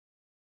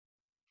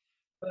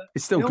 But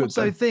it's still good.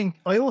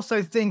 I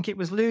also think it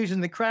was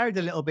losing the crowd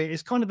a little bit.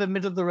 It's kind of a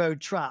middle of the road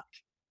track.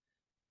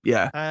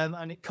 Yeah.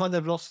 And it kind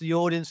of lost the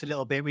audience a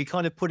little bit. We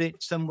kind of put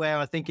it somewhere,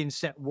 I think, in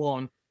set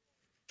 1,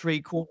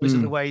 3/4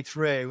 of the way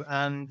through.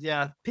 And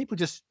yeah, people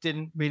just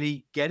didn't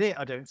really get it,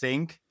 I don't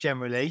think,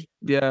 generally.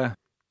 Yeah.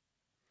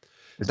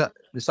 Is that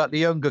the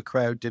younger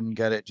crowd didn't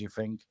get it, do you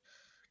think?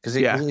 Because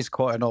it is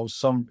quite an old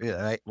song,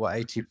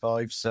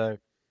 85, so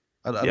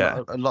a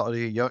lot of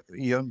the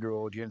younger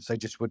audience, they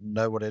just wouldn't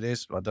know what it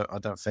is. I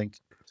don't think.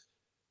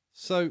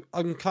 So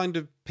I'm kind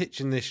of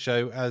pitching this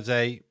show as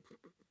a,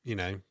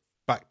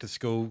 back to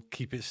school,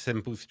 keep it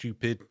simple,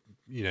 stupid,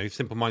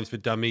 Simple Minds for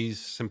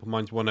Dummies, Simple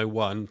Minds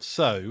 101.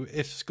 So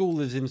if school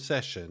is in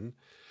session,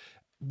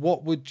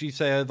 what would you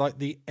say are like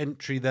the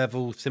entry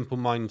level Simple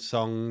Minds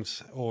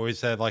songs, or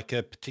is there like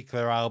a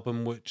particular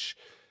album which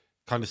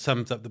kind of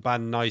sums up the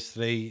band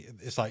nicely?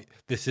 It's like,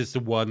 this is the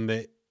one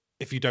that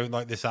if you don't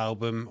like this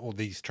album or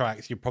these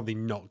tracks, you're probably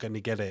not going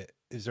to get it.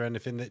 Is there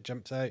anything that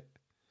jumps out?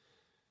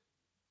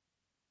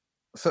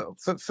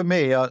 For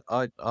me, I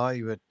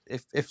would,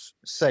 if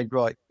say,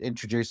 right,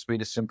 introduce me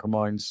to Simple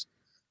Minds,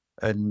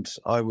 and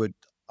I would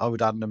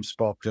add them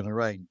Sparkling in the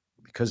Rain,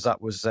 because that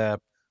was their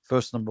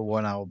first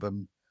 #1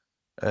 album,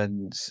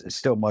 and it's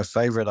still my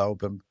favorite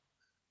album.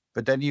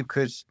 But then you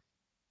could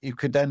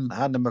then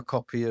hand them a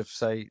copy of,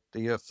 say,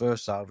 the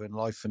first album,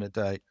 Life in a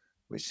Day,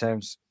 which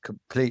sounds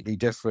completely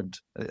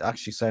different. It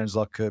actually sounds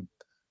like a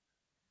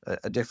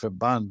different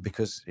band,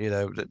 because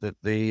the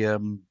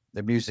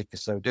the music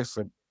is so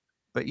different.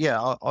 But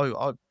yeah,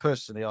 I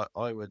personally,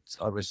 I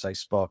would say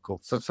Sparkle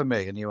for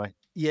me anyway.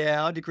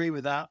 Yeah, I'd agree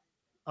with that.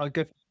 I'd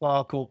go for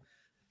Sparkle.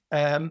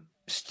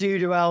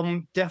 Studio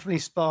album, definitely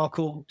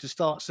Sparkle to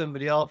start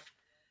somebody off.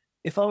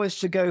 If I was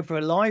to go for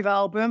a live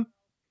album,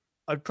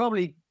 I'd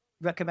probably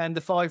recommend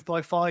the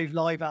 5x5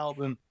 live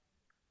album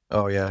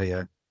Oh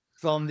yeah.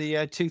 from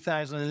the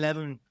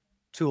 2011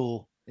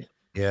 tour.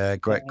 Yeah,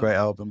 great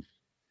album.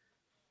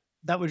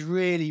 That was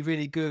really,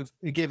 really good.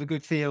 It gave a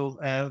good feel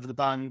of the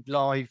band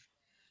live.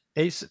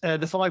 It's the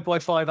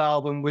 5x5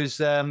 album was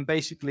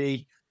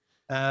basically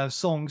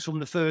songs from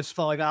the first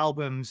 5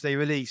 albums they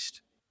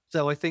released.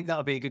 So I think that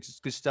would be a good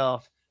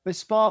start. But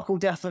Sparkle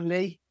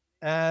definitely.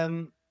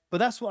 But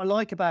that's what I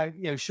like about,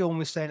 Sean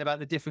was saying about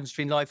the difference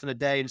between Life on a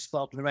Day and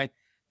Sparkle in the Rain.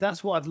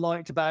 That's what I've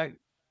liked about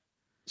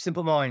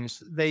Simple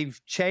Minds. They've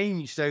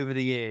changed over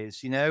the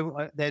years.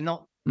 They're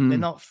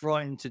not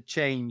frightened to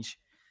change.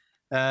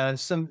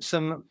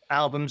 Some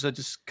albums are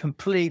just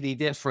completely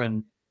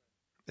different.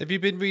 Have you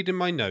been reading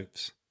my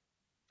notes?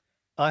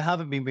 I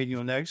haven't been reading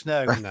your notes.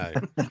 No. No.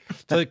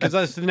 So, because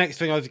that's the next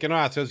thing I was going to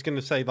ask. I was going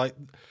to say, like,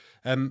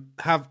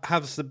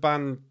 has the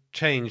band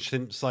changed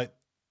since like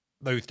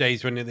those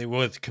days when it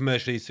was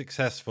commercially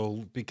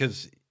successful?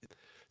 Because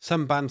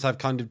some bands have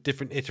kind of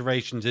different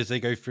iterations as they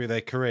go through their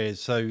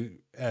careers. So,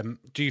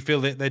 do you feel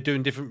that they're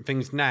doing different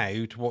things now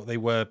to what they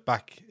were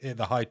back at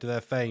the height of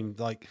their fame?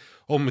 Like,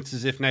 almost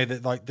as if now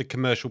that like the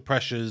commercial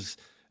pressures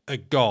are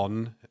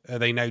gone, are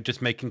they now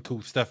just making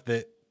cool stuff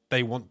that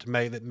they want to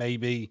make that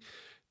maybe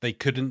they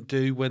couldn't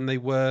do when they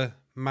were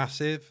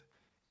massive?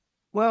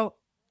 Well,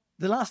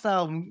 the last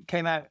album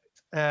came out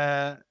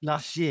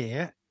last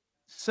year.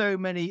 So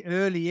many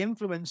early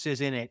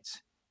influences in it,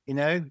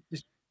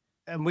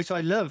 and which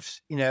I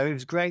loved. It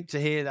was great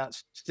to hear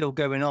that's still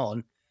going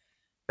on.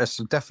 There's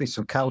definitely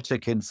some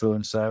Celtic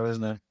influence there,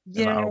 isn't there?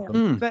 in that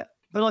album? But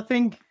I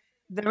think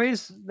there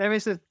is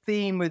a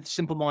theme with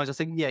Simple Minds. I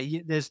think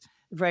there's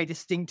a very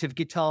distinctive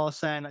guitar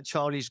sound that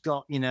Charlie's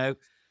got.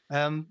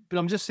 But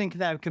I'm just thinking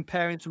now,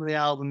 comparing some of the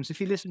albums.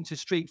 If you listen to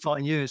Street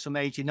Fighting Years from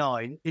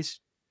 '89, it's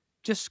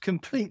just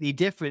completely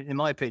different, in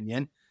my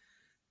opinion,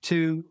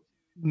 to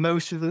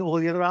most of all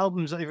the other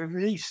albums that they've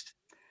released.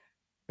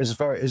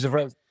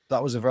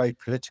 That was a very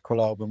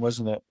political album,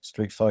 wasn't it?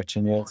 Street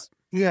Fighting Years.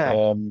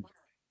 Yeah.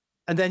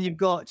 And then you've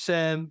got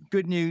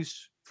Good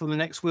News from the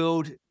Next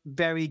World,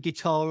 very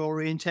guitar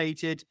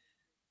orientated,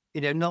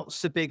 not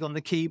so big on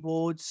the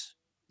keyboards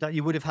that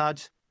you would have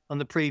had on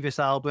the previous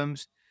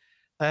albums.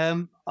 I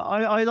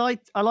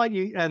like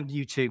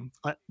U2.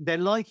 They're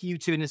like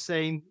U2 in the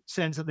same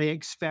sense that they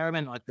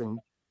experiment, I think,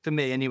 for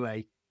me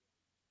anyway.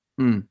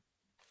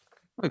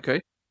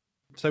 Okay.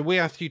 So we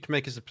asked you to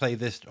make us a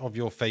playlist of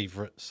your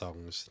favourite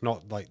songs,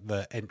 not like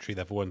the entry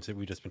level ones that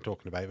we've just been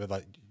talking about, but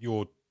like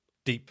your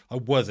deep. I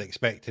was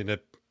expecting a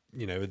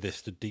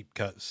list of deep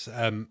cuts,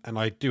 and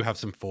I do have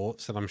some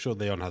thoughts, and I'm sure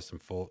Leon has some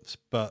thoughts.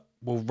 But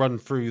we'll run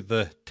through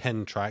the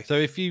 10 tracks. So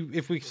if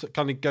we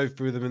kind of go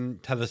through them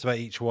and tell us about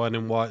each one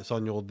and why it's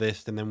on your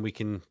list, and then we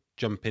can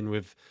jump in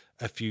with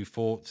a few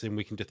thoughts and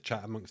we can just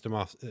chat amongst them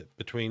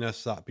between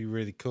us. That'd be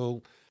really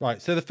cool.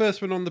 Right. So the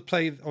first one on the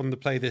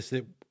playlist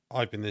that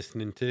I've been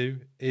listening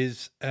to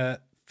is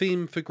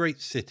Theme for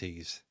Great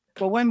Cities.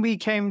 Well, when we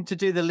came to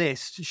do the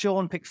list,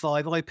 Sean picked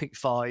 5, I picked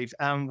 5,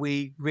 and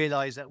we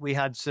realised that we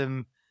had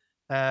some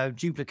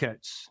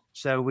duplicates.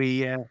 So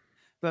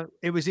but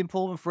it was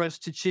important for us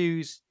to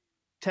choose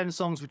 10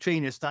 songs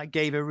between us that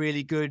gave a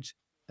really good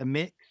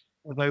mix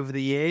of over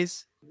the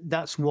years.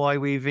 That's why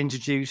we've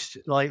introduced,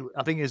 like,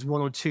 I think there's 1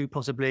 or 2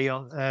 possibly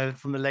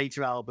from the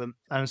later album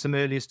and some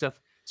earlier stuff.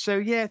 So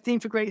yeah,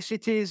 Theme for Great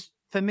Cities,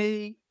 for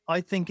me, I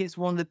think it's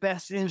one of the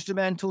best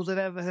instrumentals I've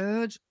ever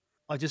heard.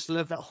 I just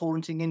love that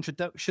haunting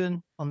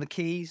introduction on the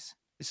keys.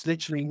 It's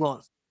literally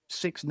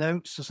 6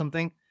 notes or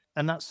something,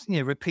 and that's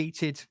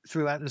repeated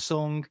throughout the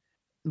song.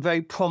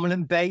 Very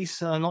prominent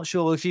bass. I'm not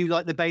sure if you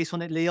like the bass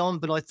on it, Leon,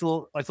 but I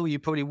thought you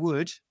probably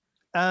would.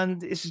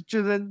 And it's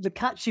just the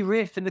catchy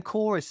riff in the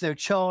chorus. So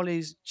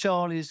Charlie's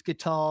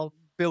guitar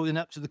building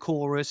up to the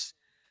chorus.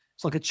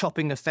 It's like a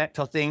chopping effect,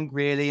 I think,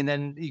 really. And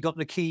then you got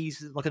the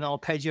keys, like an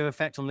arpeggio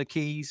effect on the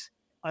keys.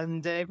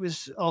 And it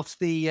was off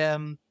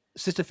the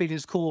Sister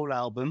Feelings Core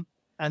album.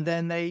 And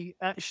then they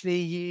actually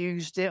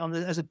used it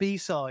as a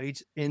B-side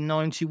in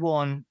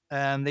 '91.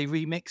 They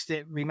remixed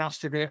it,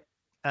 remastered it,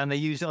 and they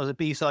used it as a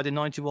B-side in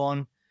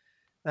 '91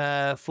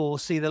 for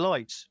See the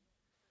Lights.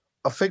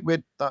 I think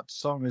with that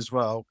song as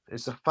well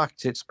is the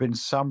fact it's been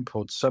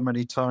sampled so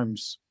many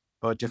times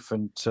by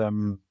different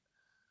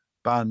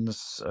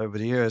bands over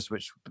the years,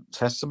 which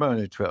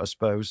testimony to it, I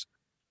suppose.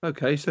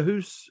 Okay, so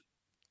who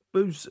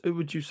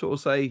would you sort of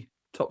say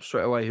top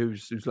straight away? Who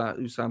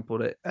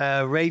sampled it?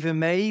 Raven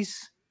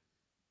Maze.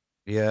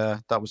 Yeah,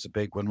 that was a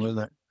big one,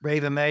 wasn't it?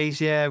 Raven Maze,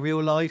 yeah,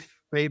 Real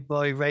Life, made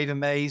by Raven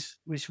Maze,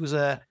 which was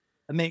a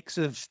mix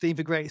of Theme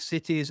for Great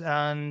Cities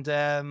and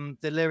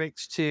the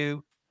lyrics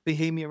to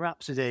Bohemian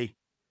Rhapsody.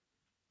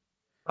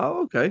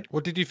 Oh, okay.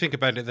 What did you think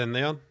about it then,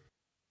 Leon?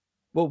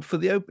 Well, for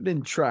the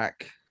opening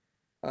track,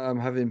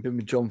 having been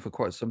with John for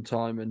quite some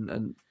time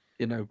and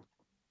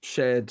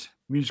shared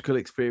musical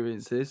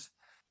experiences,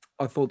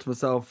 I thought to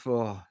myself,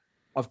 oh,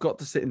 I've got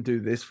to sit and do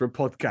this for a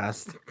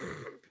podcast.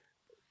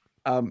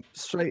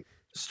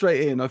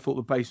 Straight in, I thought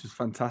the bass was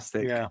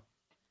fantastic. Yeah.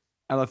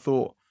 And I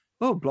thought,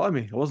 oh,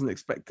 blimey, I wasn't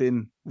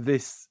expecting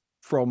this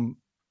from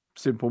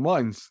Simple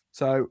Minds.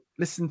 So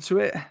listen to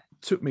it,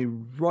 took me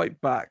right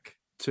back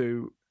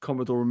to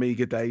Commodore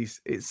Amiga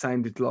days. It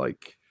sounded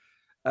like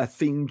a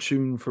theme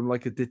tune from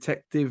like a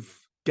detective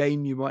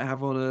game you might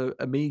have on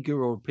a Amiga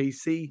or a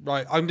PC.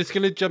 Right, I'm just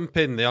going to jump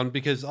in, Leon,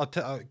 because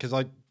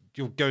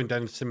you're going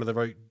down a similar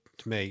road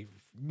to me.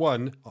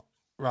 One,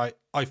 right,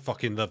 I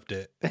fucking loved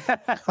it.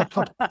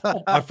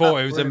 I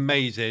thought it was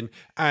amazing,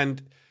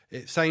 and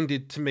it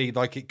sounded to me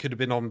like it could have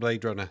been on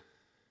Blade Runner.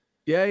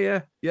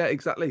 Yeah,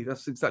 exactly.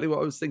 That's exactly what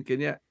I was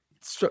thinking. Yeah, it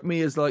struck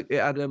me as like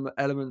it had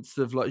elements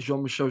of like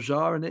Jean-Michel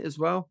Jarre in it as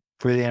well.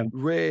 Brilliant.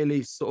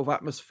 Really sort of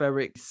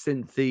atmospheric,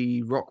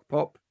 synthy rock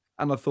pop.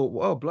 And I thought,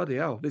 well, bloody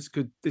hell, this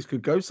could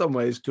go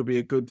somewhere. This could be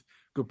a good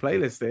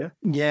playlist here.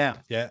 Yeah.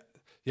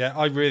 Yeah,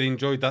 I really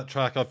enjoyed that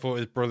track. I thought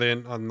it was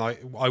brilliant, and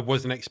I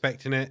wasn't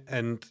expecting it,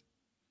 and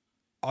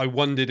I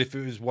wondered if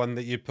it was one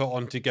that you'd put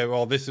on to go,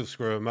 oh, this will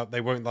screw them up.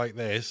 They won't like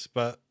this,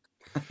 but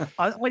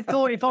I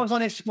thought, if I was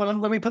honest,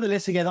 when we put the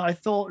list together, I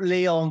thought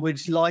Leon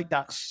would like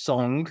that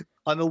song.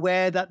 I'm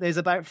aware that there's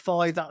about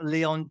 5 that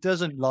Leon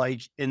doesn't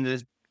like in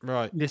the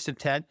list of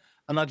 10,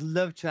 and I'd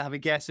love to have a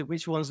guess of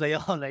which ones they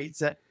are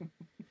later.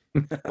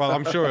 Well,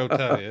 I'm sure he'll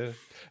tell you.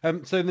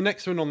 So the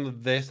next one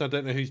on this, I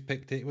don't know who's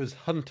picked it, was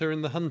Hunter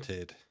and the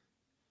Hunted.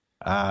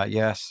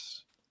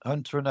 Yes.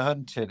 Hunter and the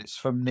Hunted. It's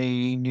from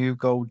the New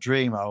Gold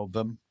Dream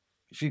album.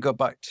 If you go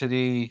back to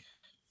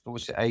what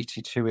was it,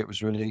 82 it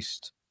was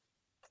released.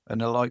 And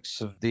the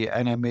likes of the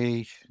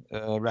NME,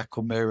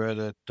 Record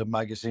Mirror, the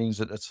magazines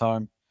at the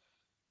time.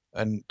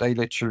 And they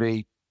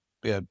literally,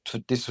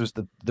 this was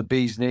the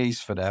bee's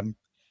knees for them.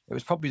 It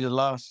was probably the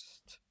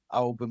last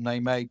album they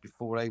made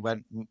before they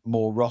went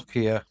more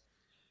rockier.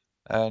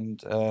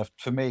 And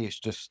for me,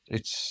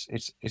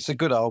 it's a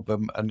good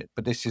album,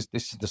 but this is the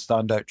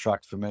standout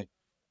track for me.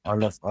 I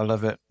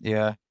love it.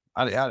 Yeah,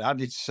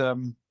 and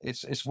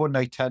it's one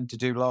they tend to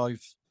do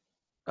live.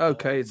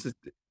 Okay, it's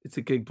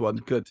a gigged one.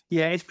 Good.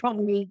 Yeah, it's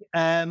probably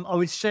I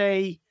would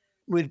say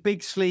with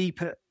Big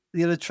Sleep,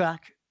 the other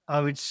track, I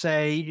would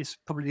say it's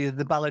probably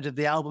the ballad of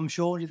the album.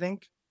 Sure, do you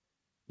think?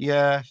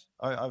 Yeah,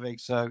 I think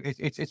so.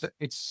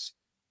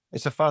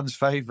 It's a fan's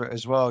favorite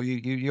as well.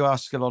 You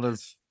ask a lot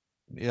of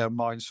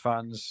Minds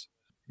fans,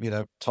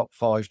 top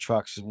 5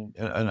 tracks, and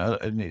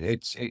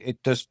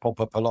it does pop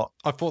up a lot.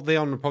 I thought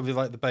Leon would probably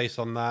like the bass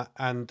on that,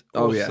 and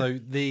also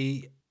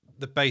the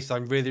bass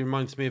line really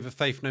reminds me of a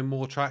Faith No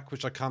More track,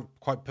 which I can't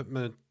quite put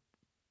my.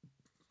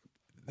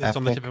 It's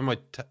on the tip of my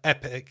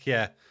Epic.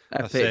 Yeah,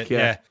 that's it.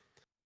 Yeah.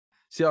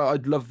 See, I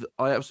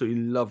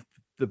absolutely loved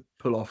the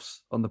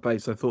pull-offs on the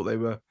bass. I thought they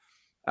were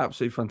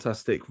absolutely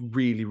fantastic.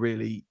 Really,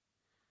 really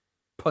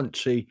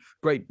punchy,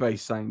 great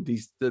bass sound.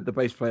 He's the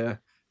bass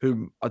player,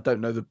 whom I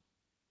don't know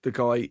the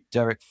guy.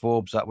 Derek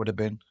Forbes, that would have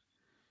been.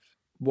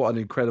 What an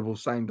incredible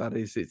sound that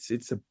is.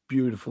 It's a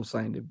beautiful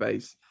sounding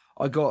bass.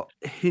 I got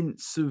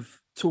hints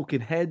of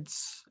Talking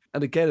Heads,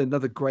 and again,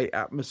 another great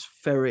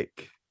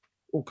atmospheric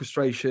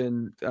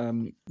orchestration.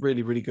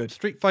 Really, really good.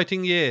 Street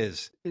Fighting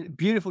Years.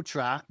 Beautiful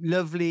track,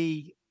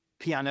 lovely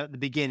piano at the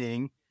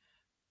beginning.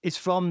 It's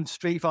from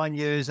Street Fighting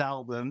Years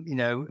album,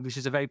 which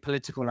is a very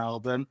political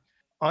album.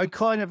 I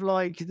kind of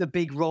like the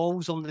big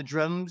rolls on the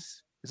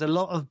drums. There's a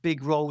lot of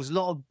big rolls, a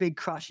lot of big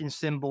crashing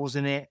cymbals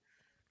in it.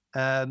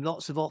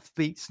 Lots of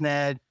offbeat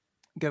snare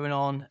going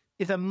on.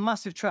 It's a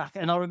massive track.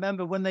 And I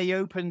remember when they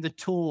opened the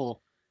tour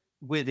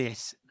with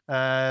it,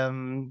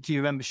 do you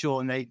remember,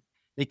 Sean?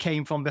 They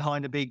came from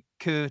behind a big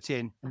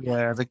curtain.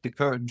 Yeah, the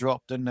curtain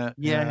dropped, didn't it?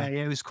 Yeah,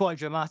 it was quite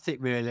dramatic,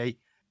 really.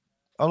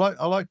 I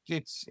like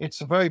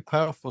it's a very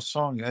powerful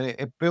song, and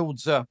it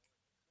builds up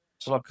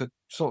to like a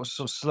sort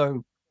of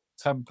slow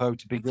tempo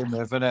to begin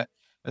with, and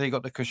you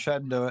got the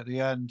crescendo at the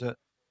end.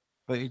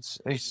 But it's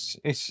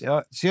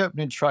the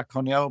opening track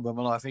on the album,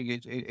 and I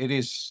think it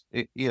is.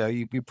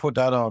 You put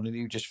that on, and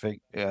you just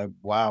think,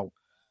 wow.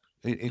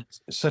 It's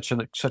such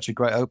a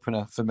great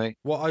opener for me.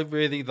 What I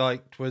really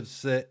liked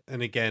was that,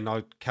 and again,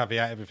 I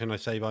caveat everything I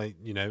say by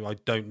I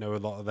don't know a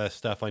lot of their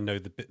stuff. I know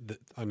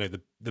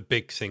the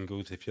big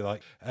singles, if you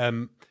like.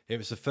 It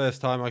was the first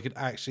time I could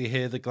actually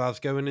hear the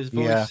Glasgow in his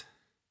voice. Yeah.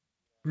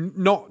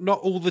 Not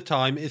all the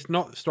time. It's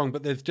not strong,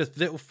 but there's just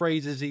little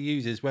phrases he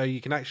uses where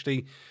you can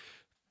actually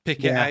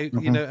pick it out.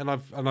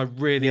 Mm-hmm. And I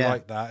really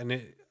like that.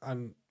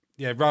 And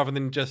rather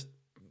than just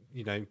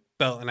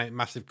belting out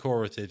massive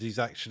choruses, he's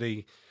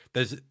actually.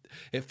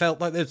 It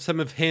felt like there's some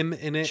of him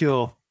in it.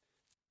 Sure.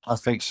 I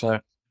think so.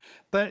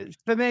 But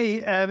for me,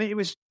 it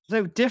was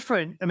so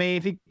different. I mean,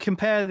 if you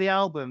compare the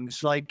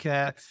albums, like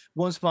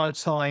Once Upon a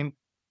Time,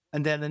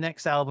 and then the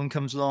next album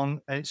comes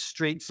along and it's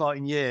Street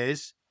Fighting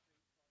Years,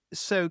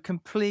 so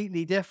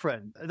completely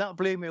different. That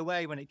blew me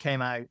away when it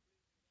came out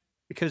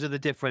because of the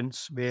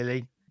difference,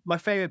 really. My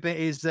favorite bit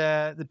is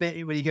the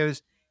bit where he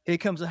goes, Here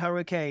Comes a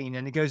Hurricane,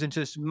 and it goes into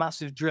this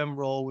massive drum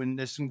roll, and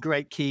there's some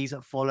great keys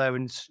that follow,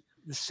 and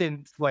the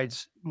synth where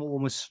it's more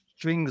almost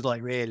strings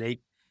like,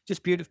 really.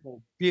 Just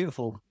beautiful,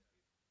 beautiful.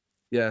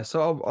 Yeah,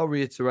 so I'll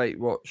reiterate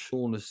what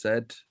Sean has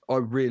said. I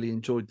really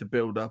enjoyed the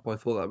build up. I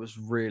thought that was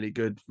really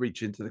good,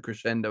 reaching to the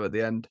crescendo at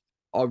the end.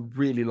 I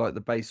really like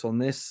the bass on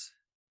this.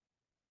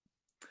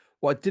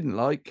 What I didn't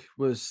like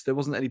was there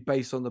wasn't any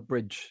bass on the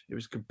bridge. It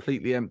was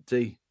completely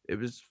empty. It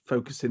was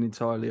focusing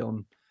entirely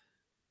on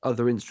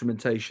other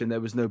instrumentation. There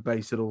was no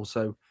bass at all.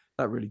 So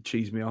that really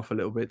cheesed me off a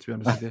little bit, to be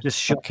honest with you.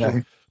 Just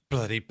shocking.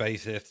 Bloody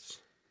bassists.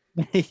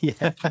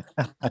 Yeah.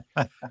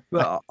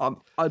 But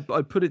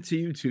I put it to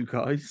you two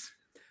guys.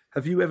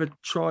 Have you ever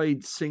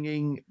tried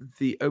singing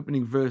the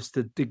opening verse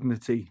to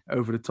Dignity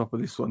over the top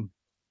of this one?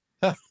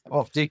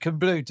 Off Deacon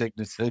Blue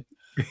Dignity.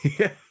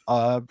 Yeah.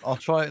 I'll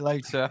try it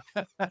later.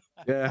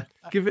 Yeah.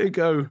 Give it a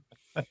go.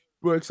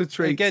 Works a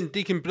treat. Again,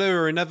 Deacon Blue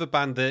are another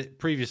band that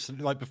previously,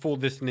 like before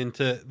listening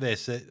to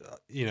this, I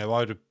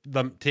would have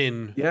lumped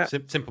in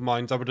Simple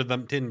Minds. I would have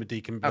lumped in with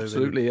Deacon Blue.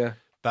 Absolutely, yeah.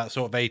 That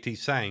sort of 80s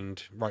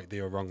sound, rightly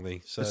or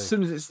wrongly. So as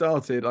soon as it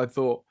started, I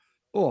thought,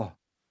 oh,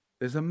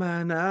 there's a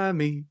man I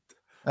meet.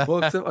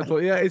 Walks up. I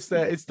thought, yeah, it's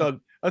there. It's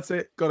done. That's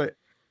it. Got it.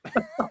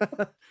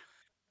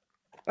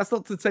 That's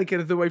not to take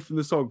anything away from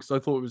the song, because I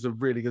thought it was a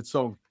really good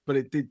song, but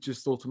it did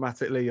just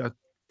automatically,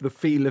 the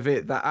feel of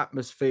it, that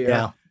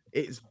atmosphere,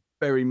 it's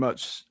very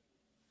much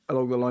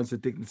along the lines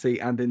of Dignity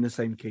and in the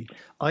same key.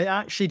 I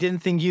actually didn't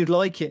think you'd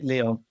like it,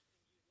 Leon.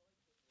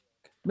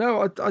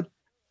 No, I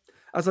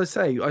as I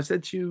say, I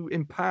said to you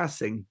in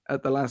passing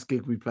at the last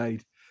gig we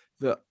played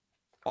that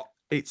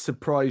it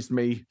surprised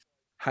me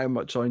how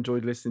much I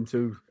enjoyed listening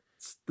to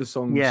the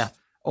songs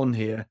on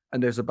here.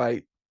 And there's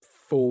about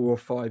 4 or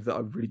 5 that I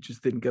really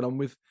just didn't get on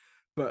with.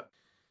 But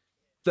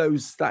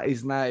that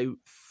is now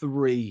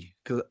 3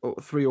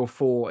 or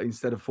 4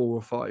 instead of 4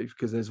 or 5,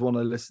 because there's one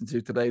I listened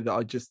to today that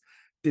I just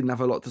didn't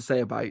have a lot to say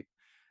about.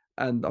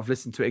 And I've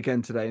listened to it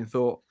again today and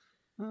thought,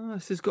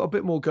 this has got a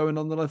bit more going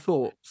on than I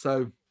thought.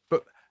 So,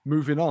 but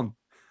moving on.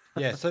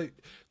 Yeah, so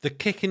The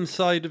Kick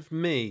Inside of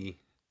Me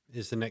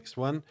is the next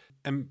one.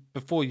 And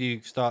before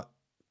you start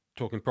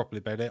talking properly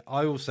about it,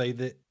 I will say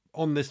that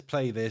on this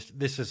playlist,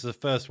 this is the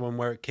first one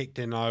where it kicked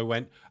in and I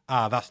went,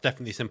 that's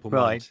definitely Simple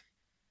Minds.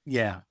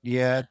 Yeah.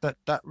 Yeah,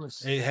 that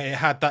was... It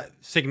had that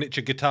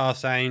signature guitar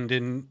sound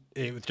and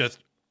it was just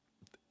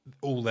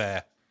all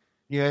there.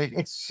 Yeah,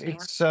 it's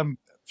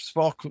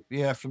Sparkle,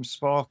 from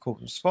Sparkle.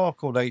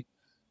 Sparkle,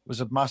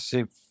 was a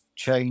massive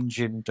change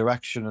in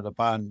direction of the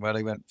band where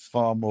they went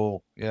far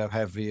more,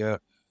 heavier,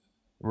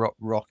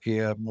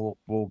 rockier,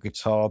 more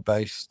guitar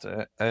based,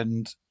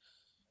 and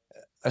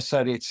I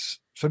said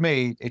for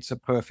me it's a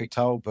perfect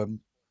album,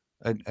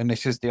 and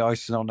this is the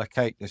icing on the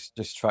cake.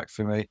 This track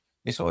for me,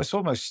 it's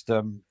almost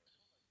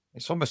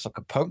like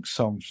a punk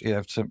song,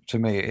 to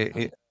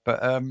me.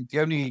 But the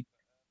only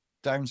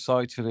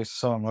downside to this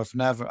song,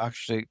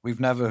 we've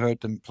never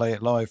heard them play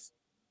it live,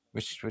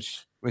 which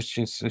is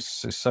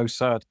so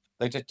sad.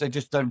 They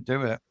just don't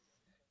do it.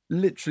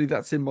 Literally,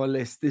 that's in my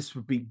list. This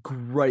would be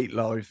great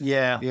live.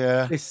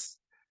 Yeah. This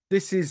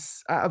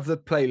is, out of the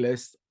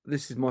playlist,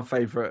 this is my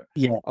favourite.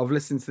 Yeah. I've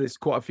listened to this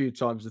quite a few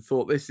times and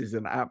thought this is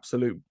an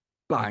absolute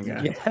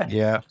banger.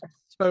 Yeah.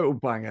 Total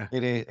banger.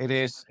 It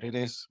is.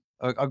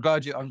 I'm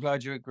glad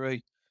you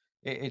agree.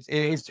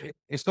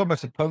 It's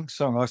almost a punk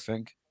song, I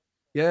think.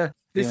 Yeah.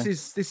 This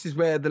is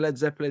where the Led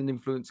Zeppelin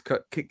influence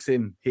kicks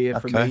in here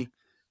for me.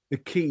 The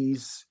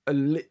keys are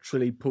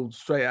literally pulled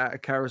straight out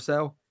of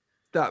Carousel.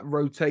 That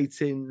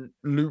rotating,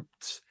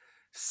 looped,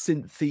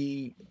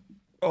 synthy.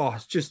 Oh,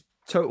 it's just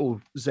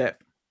total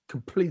Zepp.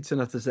 Complete and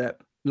utter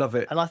Zepp. Love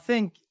it. And I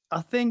think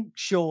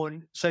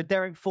Sean, so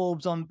Derek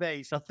Forbes on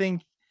bass, I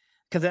think,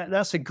 because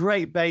that's a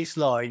great bass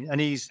line, and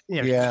he's,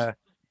 I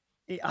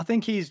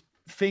think his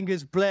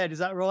fingers bled. Is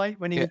that right?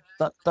 When he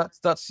that's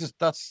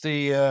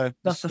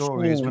the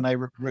story is when they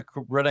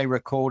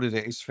recorded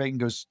it, his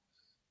fingers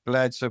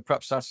bled. So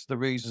perhaps that's the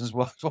reasons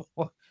why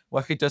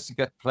he doesn't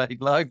get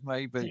played live.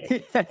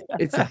 Maybe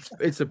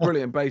it's a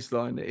brilliant bass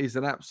line. It is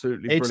an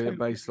absolutely brilliant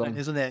bass line,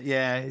 isn't it?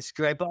 Yeah, it's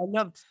great. But I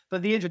love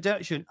the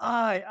introduction.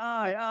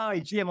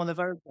 I Jim on the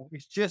vocal.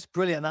 It's just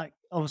brilliant. That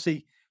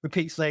obviously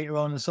repeats later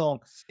on in the song.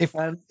 If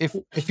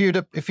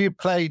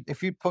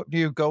you put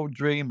New Gold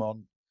Dream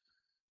on,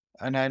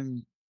 and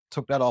then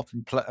took that off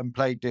and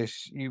played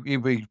this,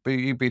 you'd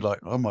be like,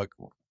 oh my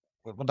God,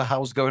 what the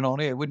hell's going on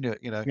here,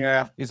 wouldn't you?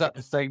 Yeah. Is that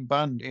the same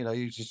band?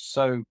 You just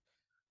so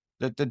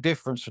the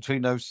difference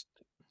between those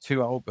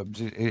two albums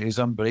is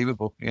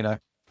unbelievable.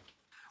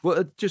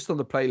 Well, just on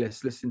the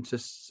playlist, listening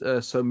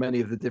to so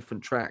many of the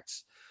different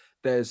tracks,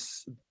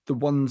 there's the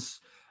ones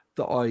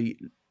that I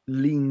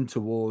lean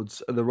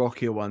towards are the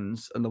rockier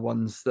ones, and the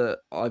ones that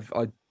I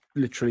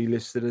literally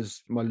listed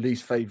as my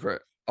least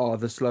favorite are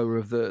the slower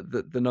of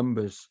the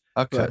numbers.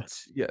 Okay. But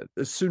yeah,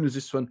 as soon as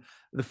this one,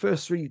 the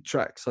first 3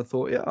 tracks, I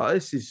thought,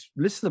 this is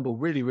listenable,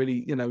 really,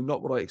 really,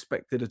 not what I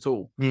expected at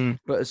all.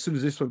 But as soon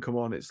as this one come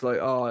on, it's like,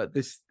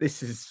 this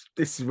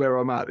is where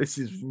I'm at. This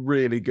is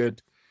really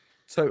good.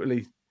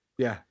 Totally,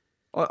 yeah.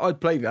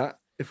 I'd play that.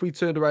 If we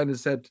turned around and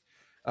said,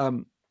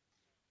 we're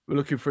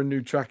looking for a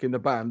new track in the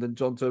band, and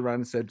John turned around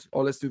and said,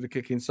 oh, let's do the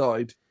kick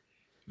inside.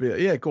 Be like,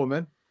 yeah, go on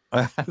then.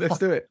 Let's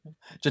do it.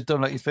 Just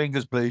don't let your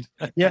fingers bleed.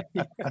 Yeah.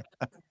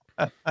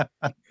 I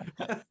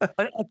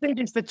think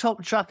it's the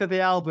top track of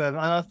the album, and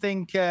I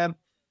think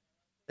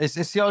It's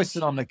the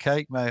icing on the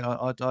cake, mate.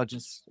 I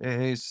just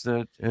it is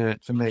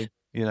for me,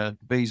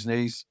 bee's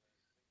knees,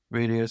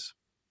 really is.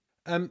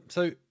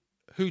 So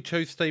who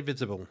chose Stay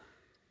Visible?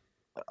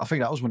 I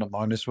think that was one of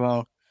mine as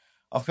well.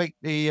 I think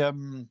I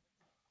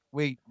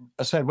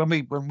said when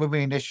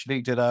we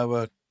initially did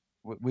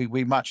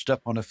we matched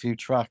up on a few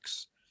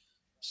tracks,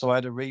 so I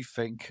had a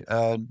rethink.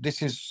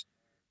 This is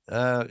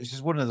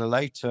one of the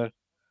later.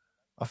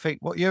 I think,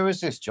 what year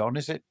is this, John?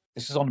 This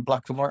is on the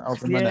Black and White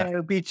album? yeah, it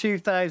would be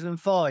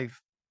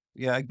 2005.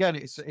 Yeah, again,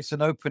 it's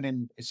an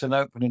opening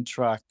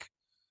track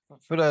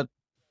for the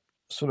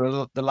sort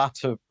of the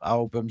latter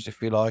albums, if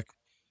you like.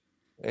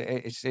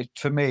 It's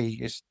for me,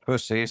 it's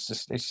Pussy. It's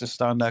the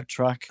standout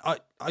track.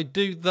 I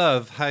do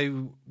love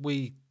how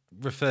we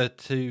refer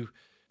to,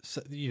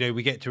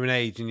 we get to an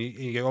age and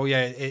you go, oh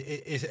yeah,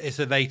 it's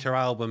a later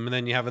album, and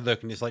then you have a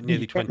look and it's like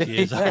nearly 20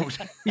 years old.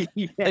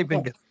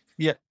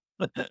 Yeah.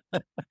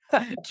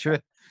 True.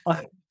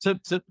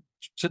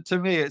 To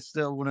me, it's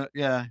still one of,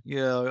 yeah.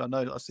 I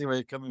know. I see where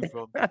you're coming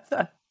from.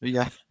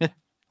 Yeah.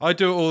 I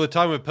do it all the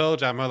time with Pearl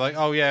Jam. I'm like,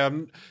 oh yeah,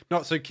 I'm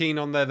not so keen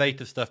on their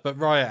later stuff, but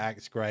Riot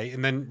Act's great,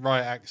 and then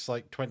Riot Act's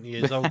like 20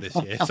 years old this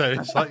year, so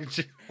it's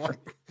like.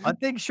 I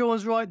think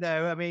Sean's right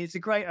though. I mean, it's a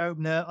great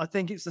opener. I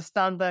think it's the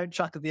standout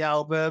track of the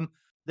album.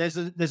 There's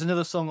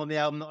another song on the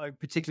album that I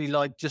particularly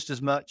like just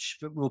as much,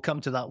 but we'll come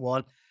to that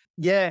one.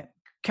 Yeah,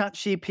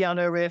 catchy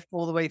piano riff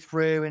all the way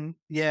through, and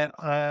yeah,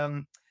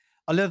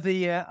 I love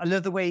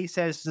the way he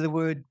says the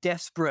word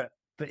desperate,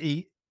 but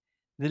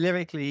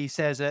lyrically he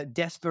says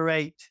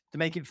desperate to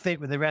make it fit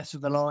with the rest of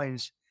the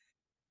lines.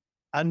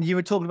 And you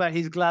were talking about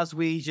his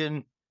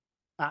Glaswegian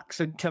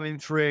accent coming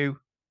through,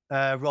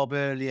 Rob,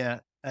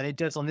 earlier, and it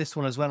does on this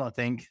one as well, I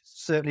think,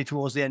 certainly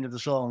towards the end of the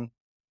song.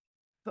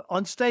 But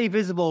on Stay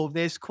Visible,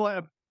 there's quite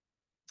a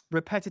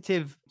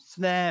repetitive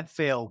snare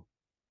feel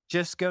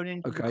just going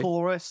into the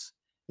chorus.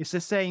 It's the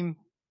same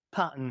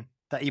pattern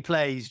that he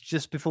plays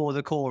just before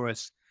the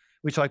chorus,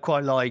 which I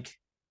quite like.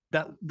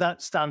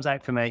 That stands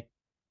out for me.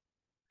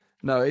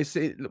 No,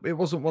 it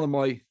wasn't one of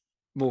my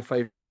more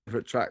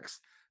favourite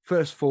tracks.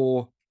 First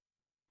four,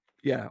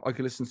 yeah, I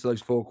could listen to those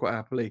four quite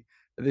happily.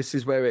 This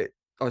is where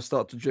I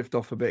start to drift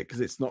off a bit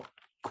because it's not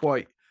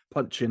quite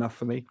punchy enough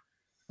for me.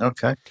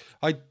 Okay.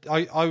 I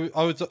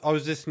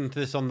was listening to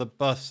this on the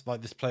bus,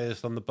 like this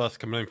playlist on the bus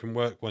coming home from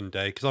work one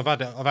day, because I've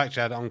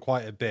actually had it on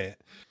quite a bit.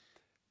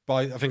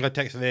 But I think I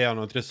texted Leon,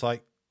 I was just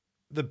like,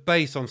 the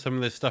bass on some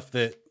of this stuff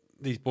that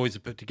these boys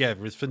have put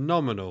together is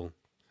phenomenal.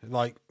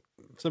 Like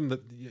some of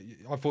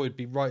I thought it'd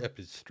be right up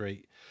his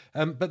street.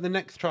 But the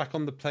next track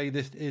on the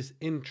playlist is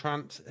In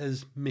Trance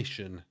as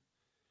Mission.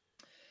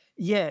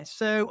 Yeah,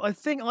 so I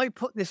think I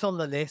put this on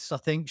the list. I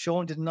think,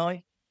 Sean, didn't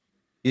I?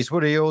 It's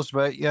one of yours,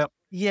 mate. Yeah.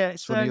 Yeah,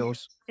 It's one of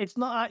yours. it's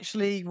not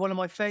actually one of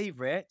my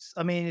favorites.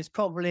 I mean, it's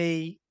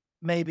probably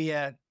maybe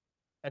a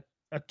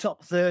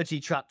top 30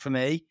 track for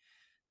me,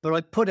 but I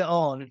put it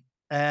on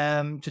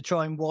to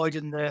try and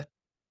widen the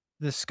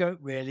scope,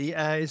 really,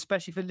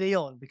 especially for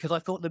Leon, because I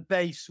thought the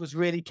bass was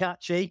really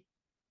catchy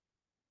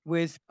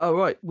with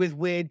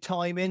weird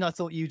timing. I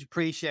thought you'd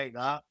appreciate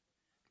that.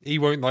 He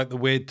won't like the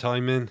weird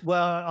timing.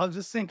 Well, I was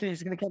just thinking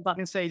he's going to come back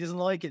and say he doesn't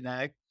like it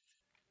now.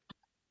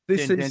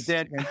 This is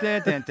I mean,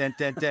 I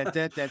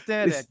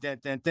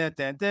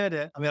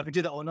can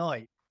do that all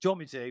night. Do you want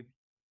me to?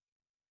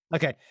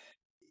 Okay.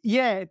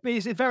 Yeah, but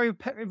it's a very,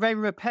 very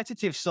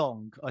repetitive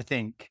song, I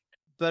think.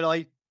 But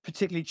I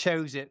particularly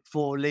chose it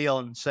for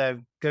Leon. So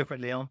go for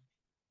it, Leon.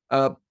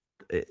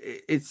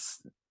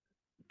 it's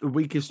the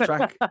weakest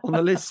track on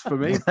the list for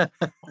me.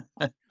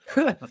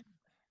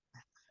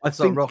 It's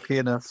not rocky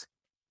enough.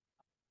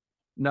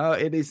 No,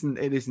 it isn't.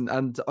 It isn't.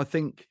 And I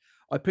think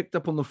I picked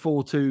up on the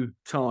 4/2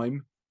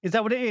 time. Is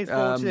that what it is?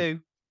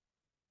 4/2?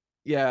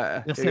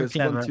 Yeah, You're it so was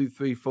clever. 1 2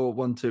 3 4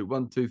 1 2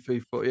 1 2 3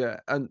 4. Yeah,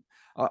 and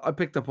I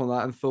picked up on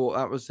that and thought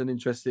that was an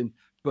interesting,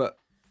 but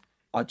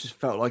I just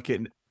felt like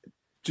it,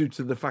 due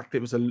to the fact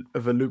it was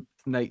of a looped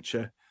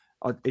nature,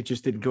 it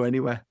just didn't go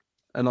anywhere,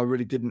 and I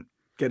really didn't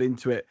get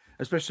into it,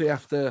 especially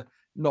after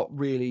not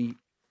really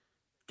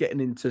getting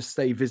into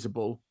Stay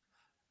Visible,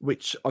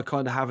 which I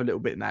kind of have a little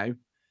bit now,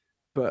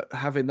 but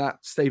having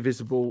that Stay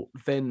Visible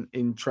then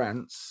In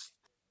Trance.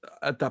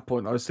 At that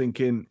point, I was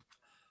thinking,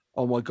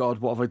 "Oh my God,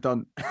 what have I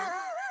done?"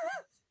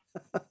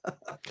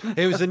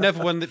 It was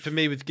another one that for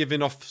me was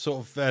giving off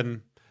sort of,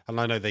 and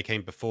I know they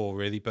came before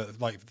really, but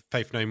like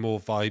Faith No More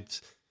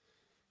vibes,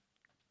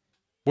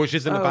 which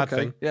isn't a bad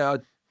thing. Yeah,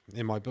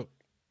 in my book.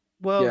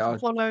 Well, Yeah,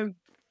 I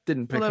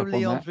didn't pick follow up on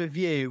Leon's that.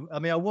 review. I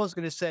mean, I was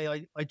going to say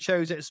I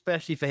chose it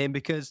especially for him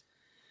because,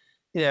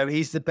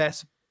 he's the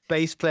best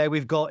bass player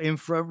we've got in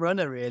Front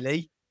Runner,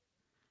 really.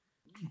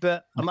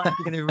 But I'm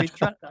actually going to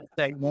retract that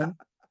statement.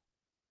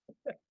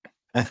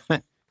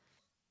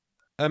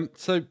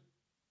 So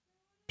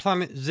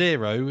Planet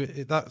Zero.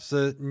 That's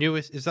the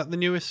newest. Is that the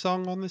newest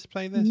song on this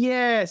playlist?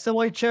 Yeah, so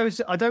I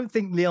chose. I don't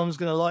think Leon's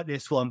going to like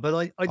this one,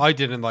 but I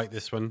didn't like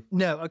this one.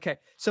 No, okay.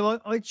 So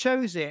I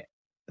chose it.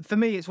 For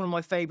me, it's one of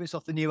my favorites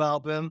off the new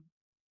album.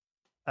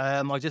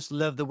 I just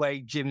love the way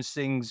Jim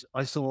sings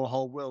 "I Saw a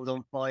Whole World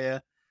on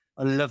Fire."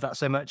 I love that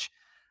so much.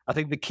 I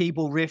think the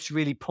keyboard riff's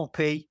really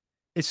poppy.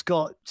 It's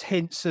got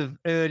hints of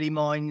early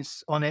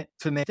Minds on it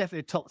for me. Definitely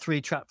a top 3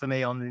 track for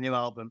me on the new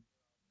album.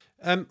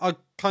 I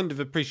kind of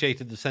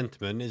appreciated the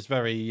sentiment. It's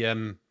very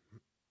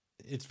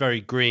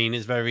green.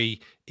 It's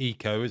very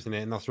eco, isn't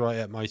it? And that's right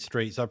up my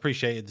street. So I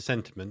appreciated the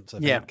sentiments. I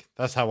think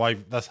that's how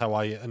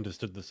I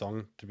understood the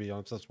song. To be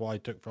honest, that's what I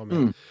took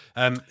from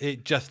it.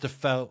 It just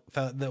felt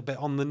a little bit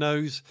on the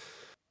nose.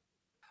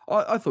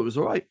 I thought it was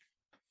all right.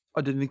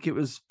 I didn't think it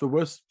was the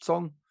worst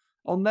song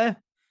on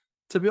there,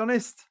 to be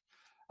honest.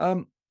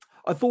 I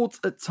thought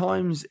at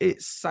times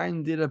it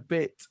sounded a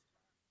bit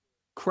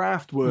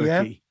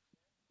Kraftwerky.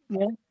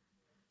 Yeah.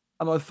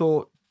 And I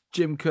thought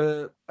Jim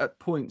Kerr at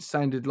points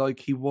sounded like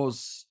he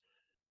was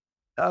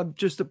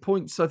just at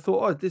points. I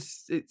thought,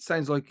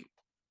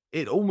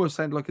 it almost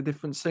sounded like a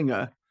different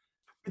singer,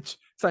 which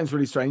sounds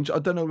really strange. I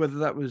don't know whether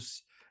that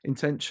was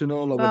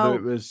intentional or whether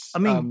it was. I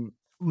mean,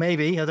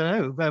 maybe, I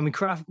don't know. I mean,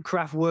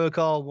 Kraftwerk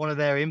are one of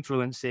their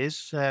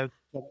influences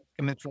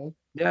coming through.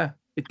 Yeah,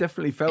 it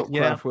definitely felt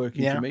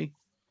Kraftwerky to me.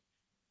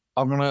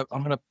 I'm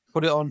gonna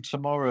put it on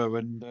tomorrow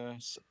and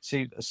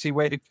see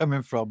where it's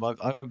coming from.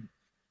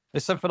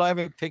 It's something I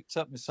haven't picked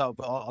up myself,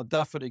 but I'll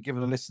definitely give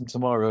it a listen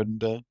tomorrow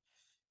and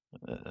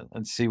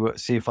see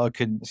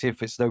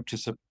if it's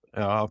noticeable.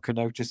 I can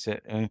notice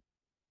it.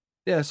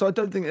 Yeah, so I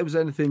don't think there was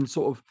anything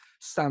sort of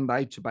stand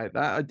out about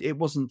that. It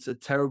wasn't a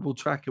terrible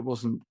track. It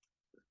wasn't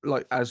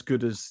like as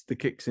good as the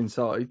kick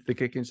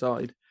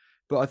inside,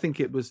 but I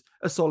think it was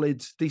a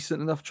solid,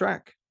 decent enough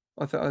track.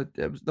 I thought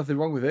there was nothing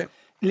wrong with it.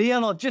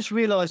 Leon, I just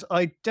realised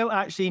I don't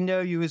actually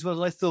know you as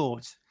well as I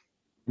thought.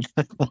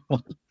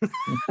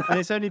 And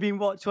it's only been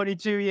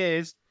 22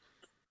 years.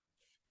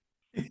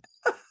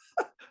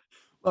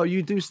 Oh,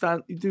 you do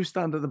stand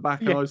at the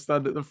back and I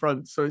stand at the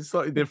front, so it's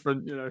slightly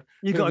different,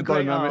 You got a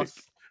great dynamic.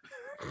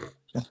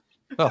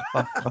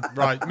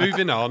 Right,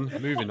 moving on.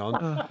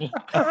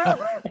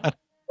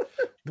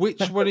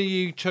 Which one of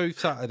you chose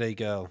Saturday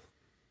Girl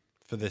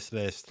for this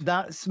list?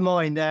 That's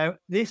mine now.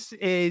 This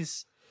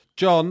is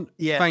John.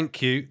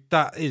 Thank you.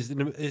 That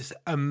is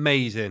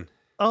amazing.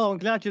 Oh, I'm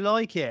glad you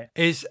like it.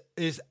 It's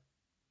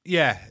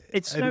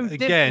so again.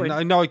 different.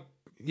 I know.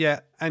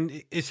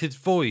 And it's his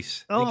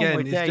voice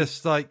again. It's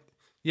just like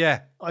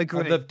I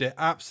agree. I loved it.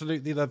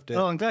 Absolutely loved it.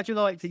 Oh, I'm glad you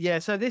liked it. Yeah.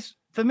 So this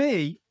for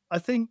me, I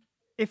think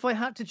if I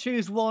had to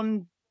choose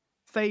one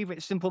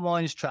favorite Simple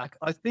Minds track,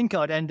 I think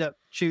I'd end up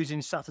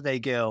choosing Saturday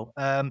Girl.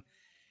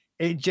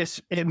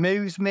 It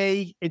moves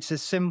me. It's a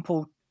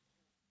simple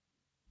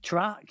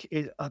track.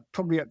 It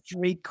probably up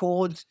 3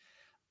 chords.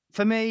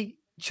 For me,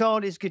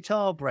 Charlie's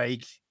guitar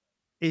break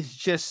is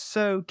just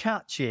so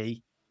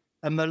catchy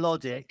and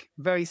melodic,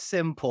 very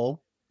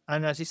simple.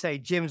 And as you say,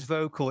 Jim's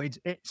vocal, it's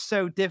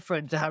so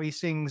different to how he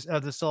sings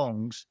other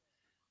songs.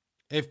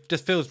 It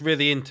just feels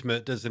really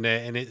intimate, doesn't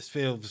it? And it's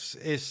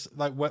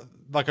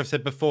like I've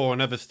said before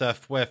on other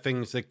stuff where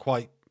things are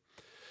quite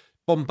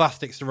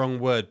bombastic's the wrong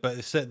word, but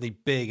it's certainly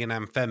big and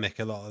anthemic,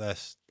 a lot of their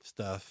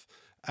stuff.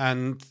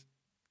 And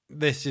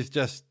this is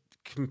just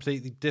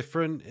completely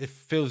different. It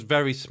feels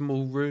very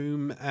small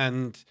room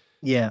and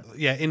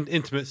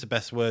intimate's the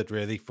best word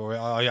really for it.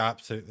 I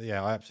absolutely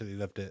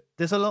loved it.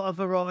 There's a lot of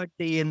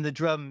variety in the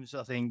drums,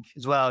 I think,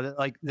 as well.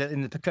 Like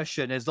in the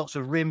percussion, there's lots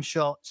of rim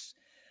shots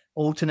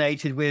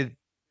alternated with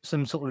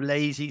some sort of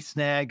lazy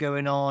snare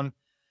going on,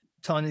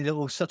 tiny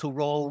little subtle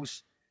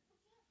rolls.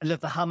 I love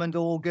the Hammond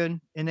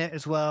organ in it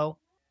as well.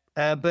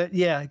 But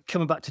yeah,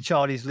 coming back to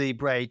Charlie's lead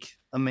break,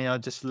 I mean, I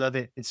just love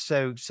it. It's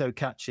so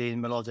catchy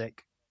and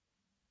melodic.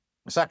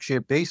 It's actually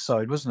a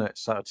B-side, wasn't it?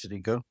 Saturday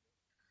Girl.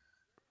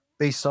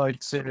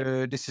 B-side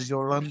to This Is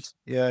Your Land.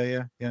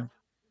 Yeah.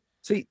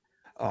 See,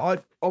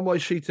 on my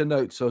sheet of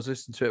notes, I was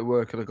listening to it at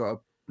work and I got a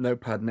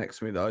notepad next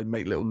to me that I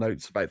make little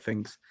notes about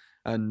things.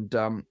 And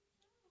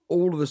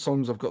all of the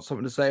songs I've got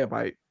something to say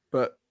about,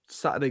 but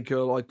Saturday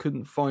Girl, I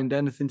couldn't find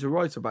anything to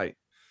write about.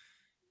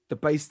 The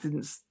bass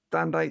didn't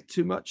stand out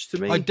too much to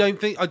me. I don't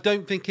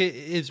think it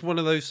is one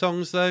of those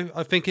songs though.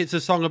 I think it's a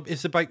song.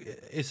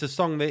 It's a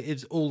song that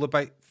is all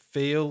about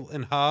feel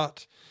and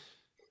heart,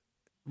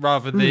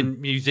 rather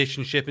than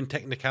musicianship and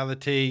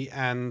technicality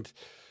and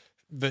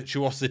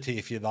virtuosity,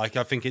 if you like.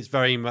 I think it's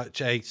very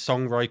much a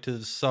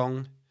songwriter's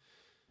song.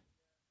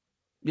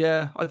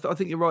 Yeah, I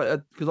think you're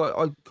right, because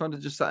I kind of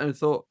just sat and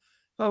thought,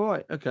 oh,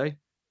 right, okay.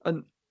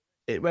 And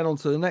it went on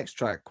to the next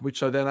track,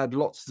 which I then had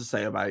lots to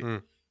say about.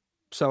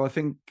 So I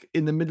think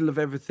in the middle of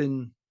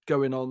everything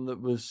going on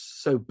that was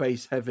so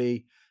bass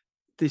heavy,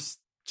 this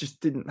just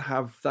didn't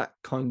have that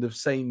kind of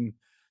same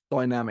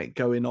dynamic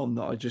going on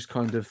that I just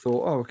kind of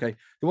thought, oh, okay.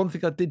 The one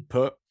thing I did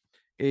put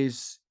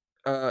is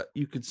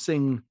you could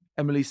sing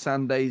Emily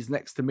Sandé's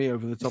Next to Me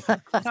over the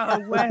top.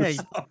 No way.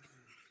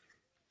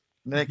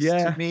 next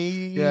Yeah, to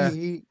me. yeah.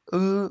 Ooh,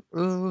 ooh,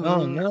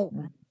 Oh, ooh.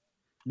 no.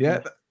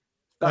 Yeah,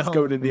 that's Oh.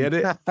 going in the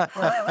edit.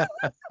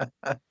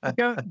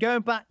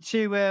 Going back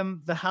to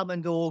the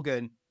Hammond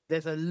organ,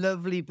 there's a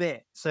lovely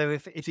bit. So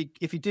if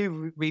you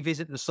do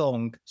revisit the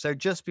song, so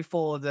just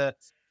before the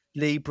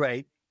lead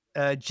break,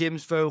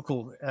 Jim's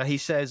vocal, he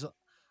says,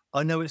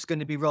 "I know it's going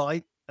to be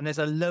right," and there's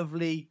a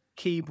lovely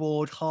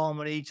keyboard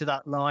harmony to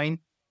that line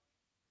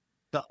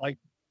that I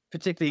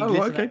particularly Oh,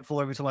 listen okay. out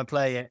for every time I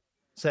play it.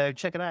 So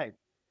check it out.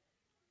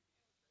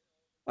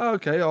 Oh,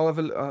 okay, I'll have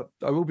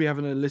I will be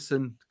having a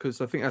listen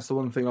because I think that's the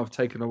one thing I've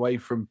taken away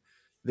from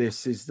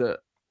this is that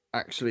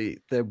actually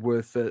they're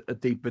worth a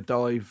deeper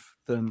dive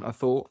than I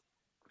thought.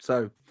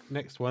 So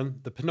Next one,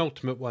 the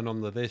penultimate one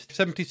on the list.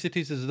 70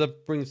 Cities as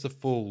Love Brings the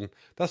Fall.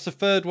 That's the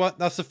third one.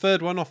 That's the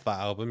third one off that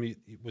album. It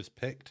was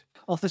picked.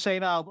 Off the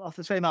same album. Off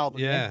the same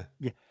album. Yeah.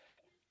 Yeah.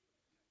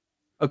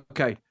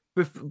 okay,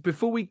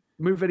 before we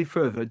move any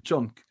further,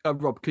 John,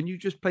 Rob, can you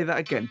just play that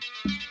again?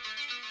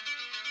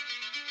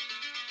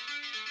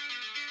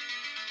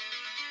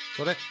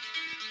 Got it?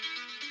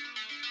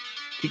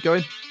 Keep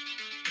going.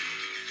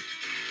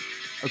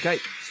 Okay,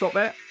 stop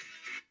there.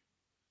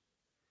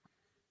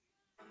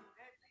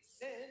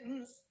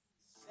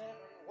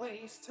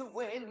 Ways to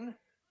win.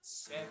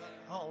 7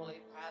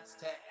 holy paths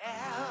to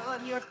hell,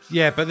 and your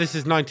Yeah, but this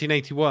is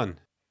 1981.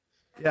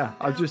 Yeah,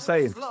 I'm just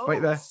saying.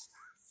 Wait there.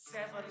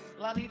 7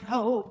 bloodied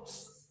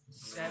hopes.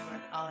 7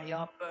 are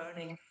your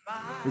burning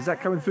fire. Is that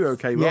coming through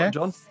okay, Yeah. right,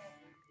 John?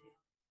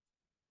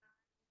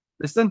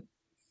 Listen,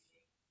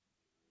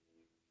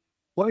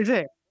 What is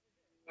it?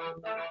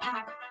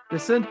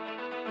 listen.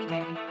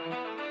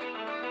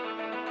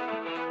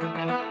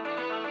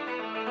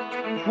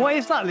 What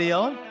is that,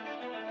 Leon?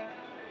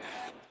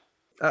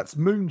 That's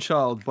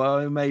Moonchild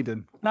by Iron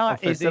Maiden. That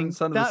off their is Seventh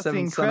Son of the that's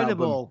Seventh Son album.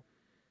 incredible.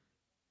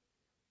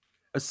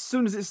 As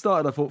soon as it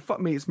started, I thought, fuck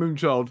me, it's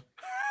Moonchild.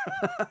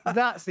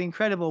 That's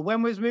incredible.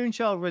 When was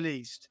Moonchild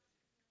released?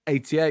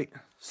 88.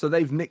 So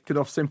they've nicked it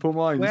off Simple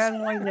Minds.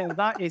 Well, I know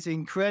that is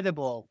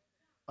incredible.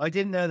 I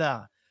didn't know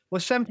that.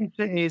 Well, 70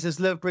 Cities as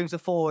Love Brings the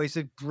Fall is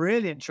a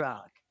brilliant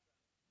track.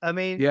 I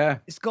mean, Yeah.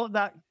 it's got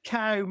that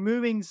cow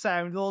mooing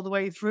sound all the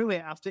way through it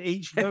after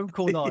each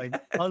vocal line.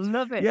 I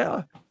love it.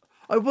 Yeah.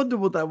 I wonder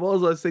what that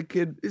was. I was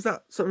thinking, is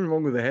that something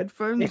wrong with the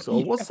headphones?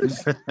 Or what's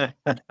this?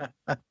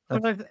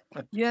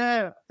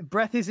 Yeah,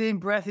 breath is in,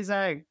 breath is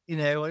out. You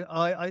know,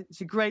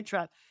 it's a great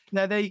track.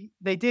 Now they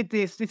did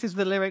this. This is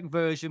the lyric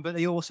version, but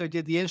they also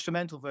did the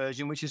instrumental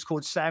version, which is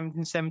called "Sound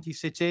in 70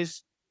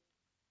 Cities."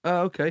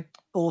 Oh, okay.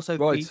 Also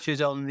Right.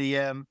 featured on the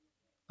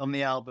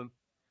album.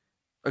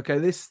 Okay.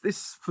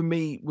 This for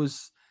me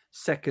was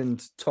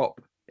second top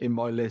in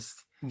my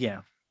list.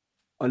 Yeah,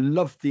 I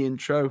loved the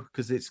intro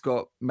because it's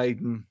got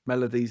Maiden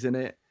melodies in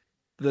it.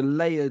 The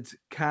layered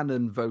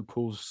canon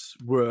vocals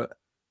were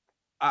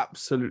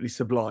absolutely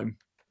sublime.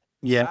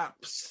 yeah,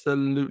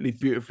 Absolutely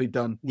beautifully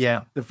done.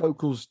 yeah, The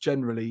vocals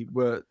generally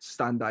were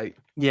standout.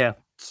 yeah.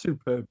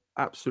 Superb.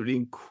 Absolutely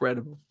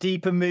incredible.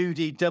 Deep and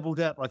moody, doubled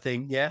up. I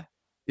think. Yeah,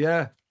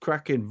 Yeah.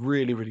 Cracking.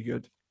 Really, really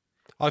good.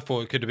 I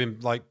thought it could have been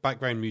like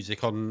background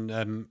music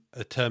on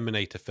a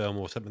Terminator film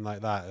or something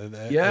like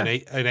that. Yeah. An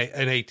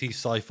 80s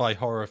sci-fi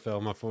horror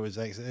film. I thought it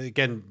was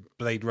again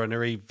Blade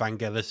Runner-y,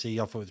 Vangelis-y.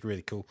 I thought it was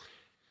really cool.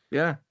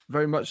 Yeah.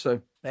 Very much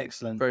so.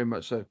 excellent. Very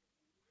much so.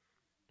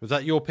 Was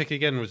that your pick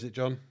again? Was it,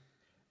 John?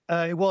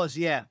 It was.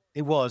 Yeah,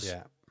 it was.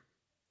 Yeah.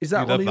 Is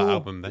that You one love of that your,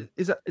 album, then?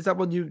 Is that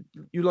one you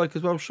like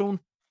as well, Sean?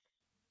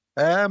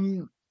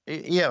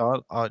 Yeah,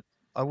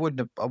 I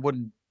wouldn't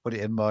put it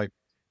in my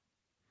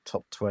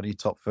top 20,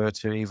 top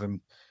 30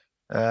 even.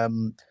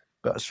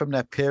 But it's from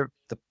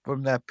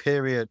their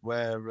period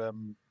where well,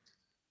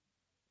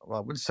 I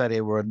wouldn't say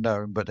they were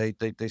unknown, but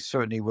they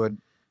certainly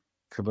weren't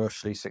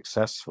commercially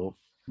successful.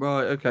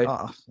 Right. Okay.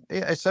 Yeah,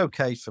 it's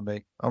okay for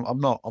me. I'm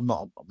not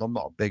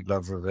a big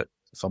lover of it,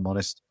 if I'm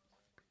honest.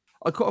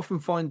 I quite often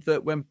find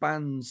that when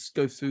bands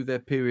go through their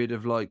period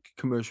of like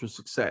commercial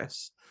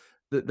success,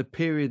 that the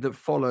period that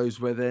follows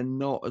where they're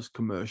not as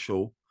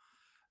commercial,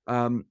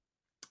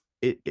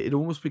 it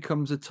almost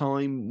becomes a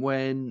time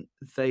when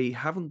they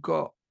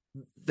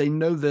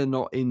know they're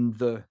not in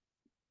the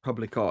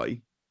public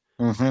eye,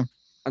 Mm-hmm.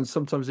 and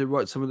sometimes they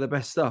write some of their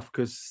best stuff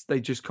because they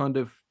just kind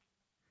of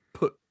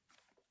put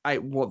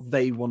out what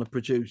they want to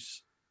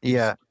produce.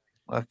 Yeah.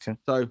 Okay.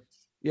 So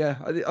yeah,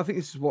 I think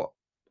this is what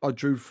I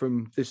drew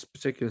from this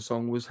particular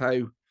song was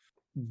how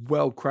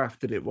well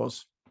crafted it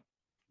was.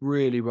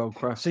 Really well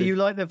crafted. So you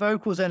like the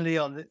vocals, then,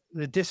 Leon?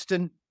 The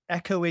distant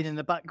echoing in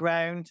the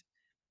background.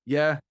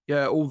 yeah,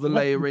 all the That's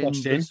layering, the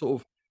interesting.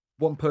 sort of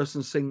one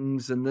person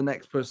sings and the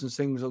next person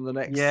sings on the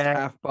next Yeah.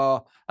 half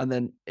bar, and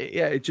then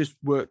it just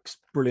works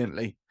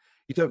brilliantly.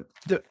 You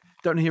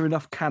don't hear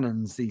enough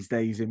cannons these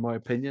days, in my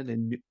opinion,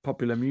 in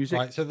popular music.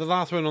 Right. So the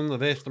last one on the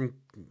list, I'm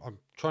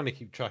trying to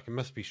keep track. It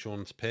must be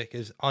Sean's pick.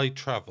 Is I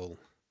Travel.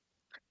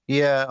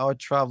 Yeah, I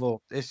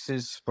Travel. This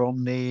is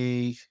one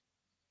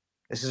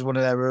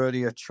of their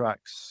earlier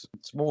tracks.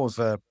 It's more of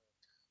a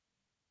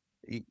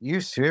you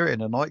used to hear it in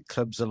the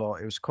nightclubs a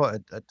lot. It was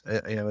quite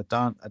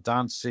a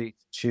dancey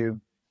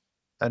tune,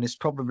 and it's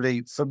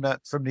probably from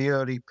the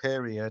early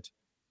period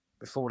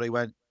before they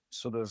went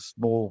sort of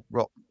more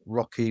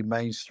rocky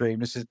mainstream.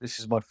 This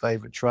is my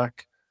favourite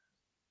track,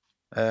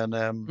 and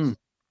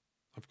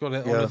I've got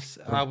it on an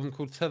album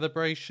called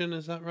Celebration.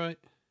 Is that right?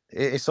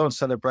 It's on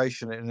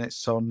Celebration, and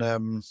it's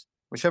on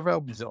whichever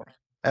album is on.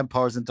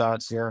 Empires and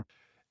Dance. Yeah,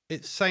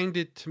 it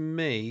sounded to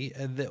me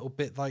a little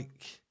bit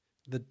like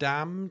The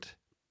Damned,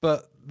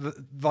 but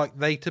like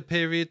later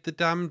period The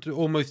Damned,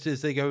 almost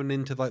as they're going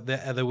into like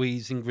the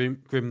Eloise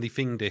and Grimly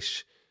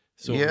Fiendish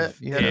sort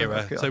of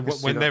era. So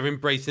when they're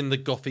embracing the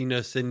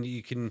gothiness, and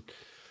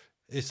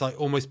it's like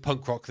almost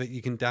punk rock that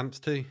you can dance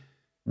to.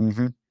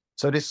 Mm-hmm.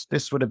 So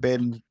this would have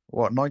been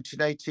what,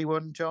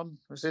 1981, John?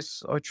 Was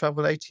this I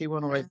Travel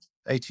 81 or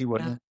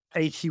 81? Yeah.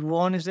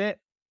 81, is it?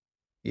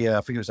 Yeah,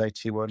 I think it was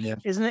 81. Yeah,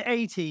 isn't it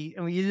 80?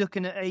 And you're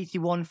looking at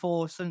 81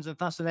 for Sons of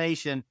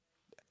Fascination.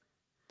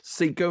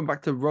 See, going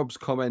back to Rob's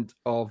comment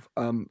of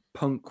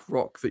punk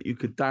rock that you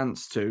could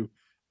dance to,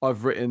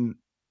 I've written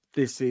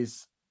this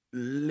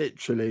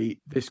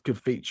could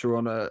feature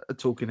on a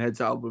Talking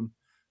Heads album,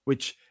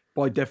 which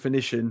by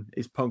definition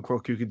is punk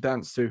rock you could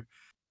dance to.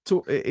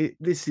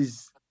 This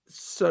is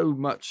so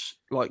much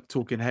like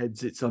Talking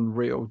Heads, it's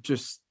unreal.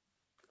 Just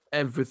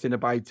everything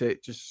about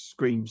it just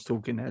screams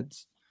Talking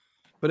Heads.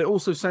 But it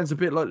also sounds a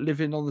bit like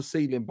Living on the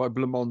Ceiling by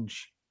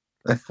Blancmange.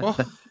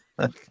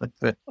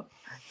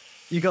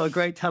 You got a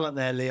great talent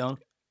there, Leon.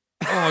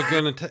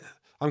 Oh,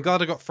 I'm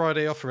glad I got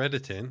Friday off for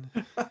editing.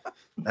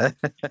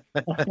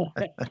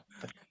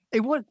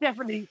 It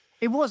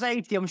was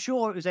 80. I'm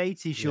sure it was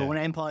 80, Sean,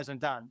 Empires and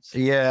Dance.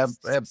 Yeah.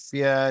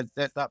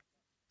 That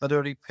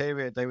early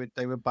period,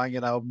 they were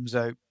banging albums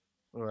out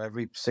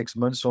every 6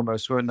 months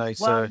almost, weren't they?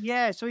 Well,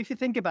 so if you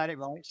think about it,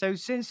 right, so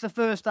since the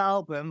first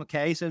album,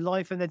 okay, so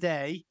Life in the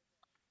Day,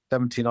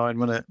 79,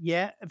 wasn't it?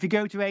 Yeah, if you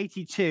go to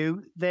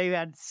 82, they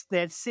had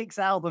 6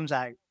 albums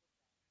out.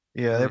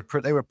 Yeah,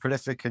 they were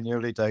prolific in the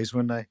early days,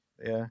 weren't they?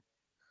 Yeah.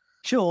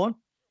 Sean,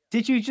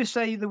 did you just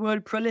say the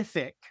word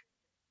prolific?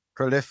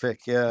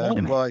 Prolific, yeah.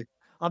 Why?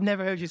 I've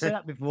never heard you say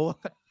that before.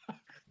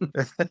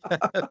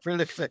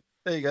 Prolific.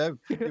 There you go.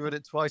 You heard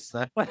it twice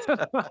now.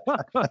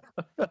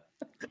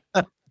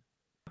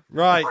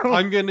 Right,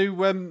 I'm going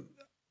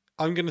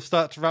to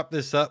start to wrap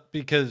this up,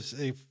 because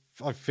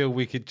I feel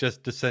we could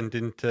just descend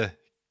into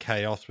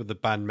chaos with the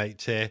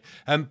bandmates here.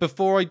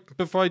 Before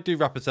I do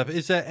wrap us up,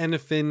 is there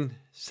anything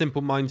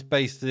Simple Minds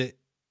based that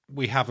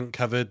we haven't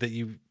covered that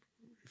you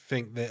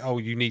think that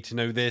you need to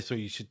know this, or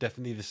you should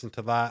definitely listen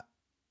to that?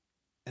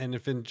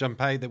 Anything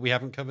jump out that we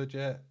haven't covered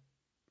yet?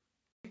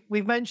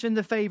 We've mentioned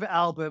the favourite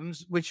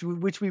albums, which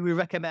we would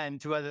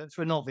recommend to a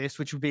novice,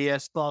 which would be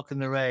Spark in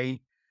the Rain.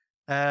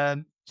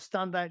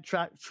 Standout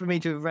track for me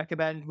to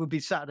recommend would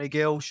be Saturday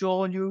Girl.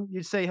 Sean,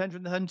 you'd say Hunter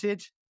and the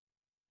Hunted?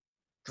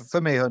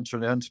 For me, Hunter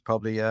and the Hunted,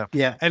 probably, yeah.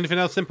 Yeah. Anything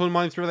else Simple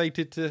Minds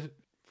related to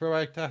throw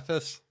out at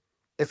us?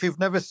 If you've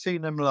never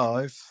seen them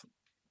live,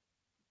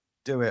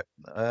 do it.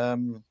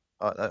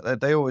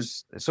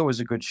 It's always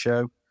a good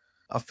show.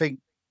 I think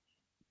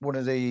one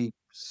of the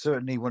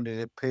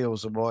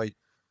appeals of why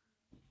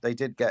they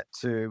did get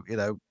to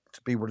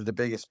be one of the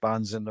biggest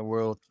bands in the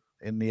world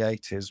in the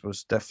 80s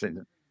was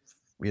definitely,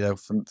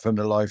 from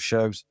the live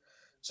shows.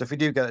 So if you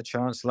do get a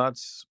chance,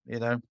 lads,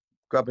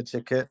 grab a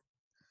ticket.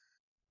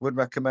 Would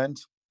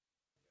recommend.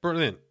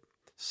 Brilliant.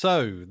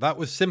 So that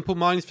was Simple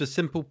Minds for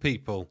Simple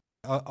People.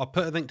 I'll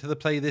put a link to the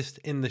playlist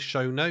in the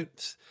show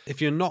notes. If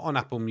you're not on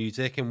Apple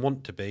Music and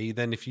want to be,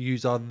 then if you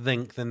use our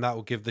link, then that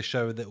will give the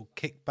show a little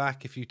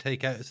kickback if you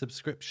take out a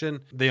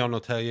subscription. Leon will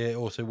tell you it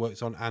also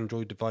works on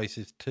Android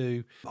devices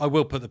too. I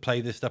will put the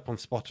playlist up on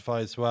Spotify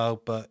as well,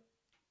 but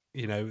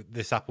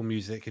this Apple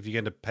Music, if you're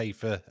going to pay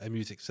for a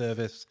music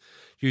service,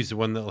 use the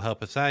one that will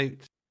help us out.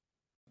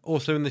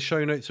 Also in the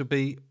show notes will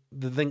be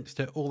the links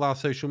to all our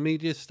social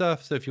media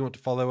stuff, so if you want to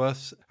follow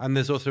us. And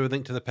there's also a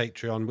link to the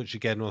Patreon, which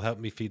again will help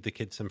me feed the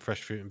kids some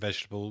fresh fruit and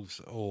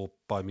vegetables or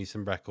buy me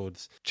some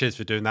records. Cheers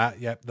for doing that.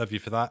 Yep, love you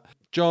for that.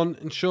 John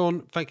and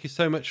Sean, thank you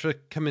so much for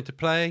coming to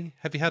play.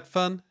 Have you had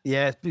fun?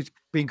 Yeah, it's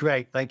been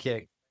great. Thank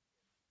you.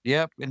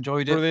 Yep,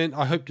 enjoyed it. Brilliant.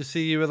 I hope to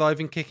see you alive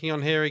and kicking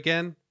on here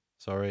again.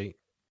 Sorry.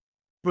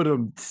 But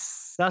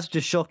that's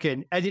just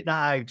shocking. Edit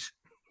that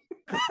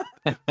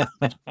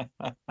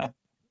out.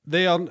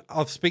 Leon,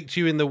 I'll speak to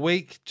you in the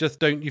week. Just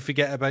don't you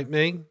forget about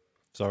me.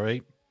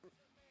 Sorry.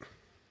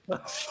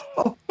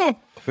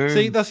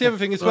 See, that's the other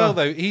thing as well,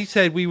 though. He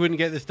said we wouldn't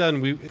get this done.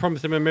 We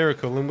promised him a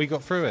miracle, and we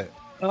got through it.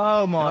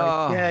 Oh,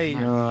 my days.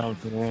 Oh,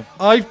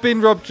 I've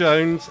been Rob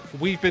Jones.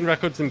 We've been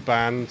Records and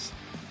Bands.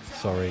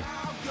 Sorry.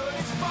 How good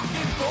is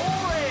fucking boy?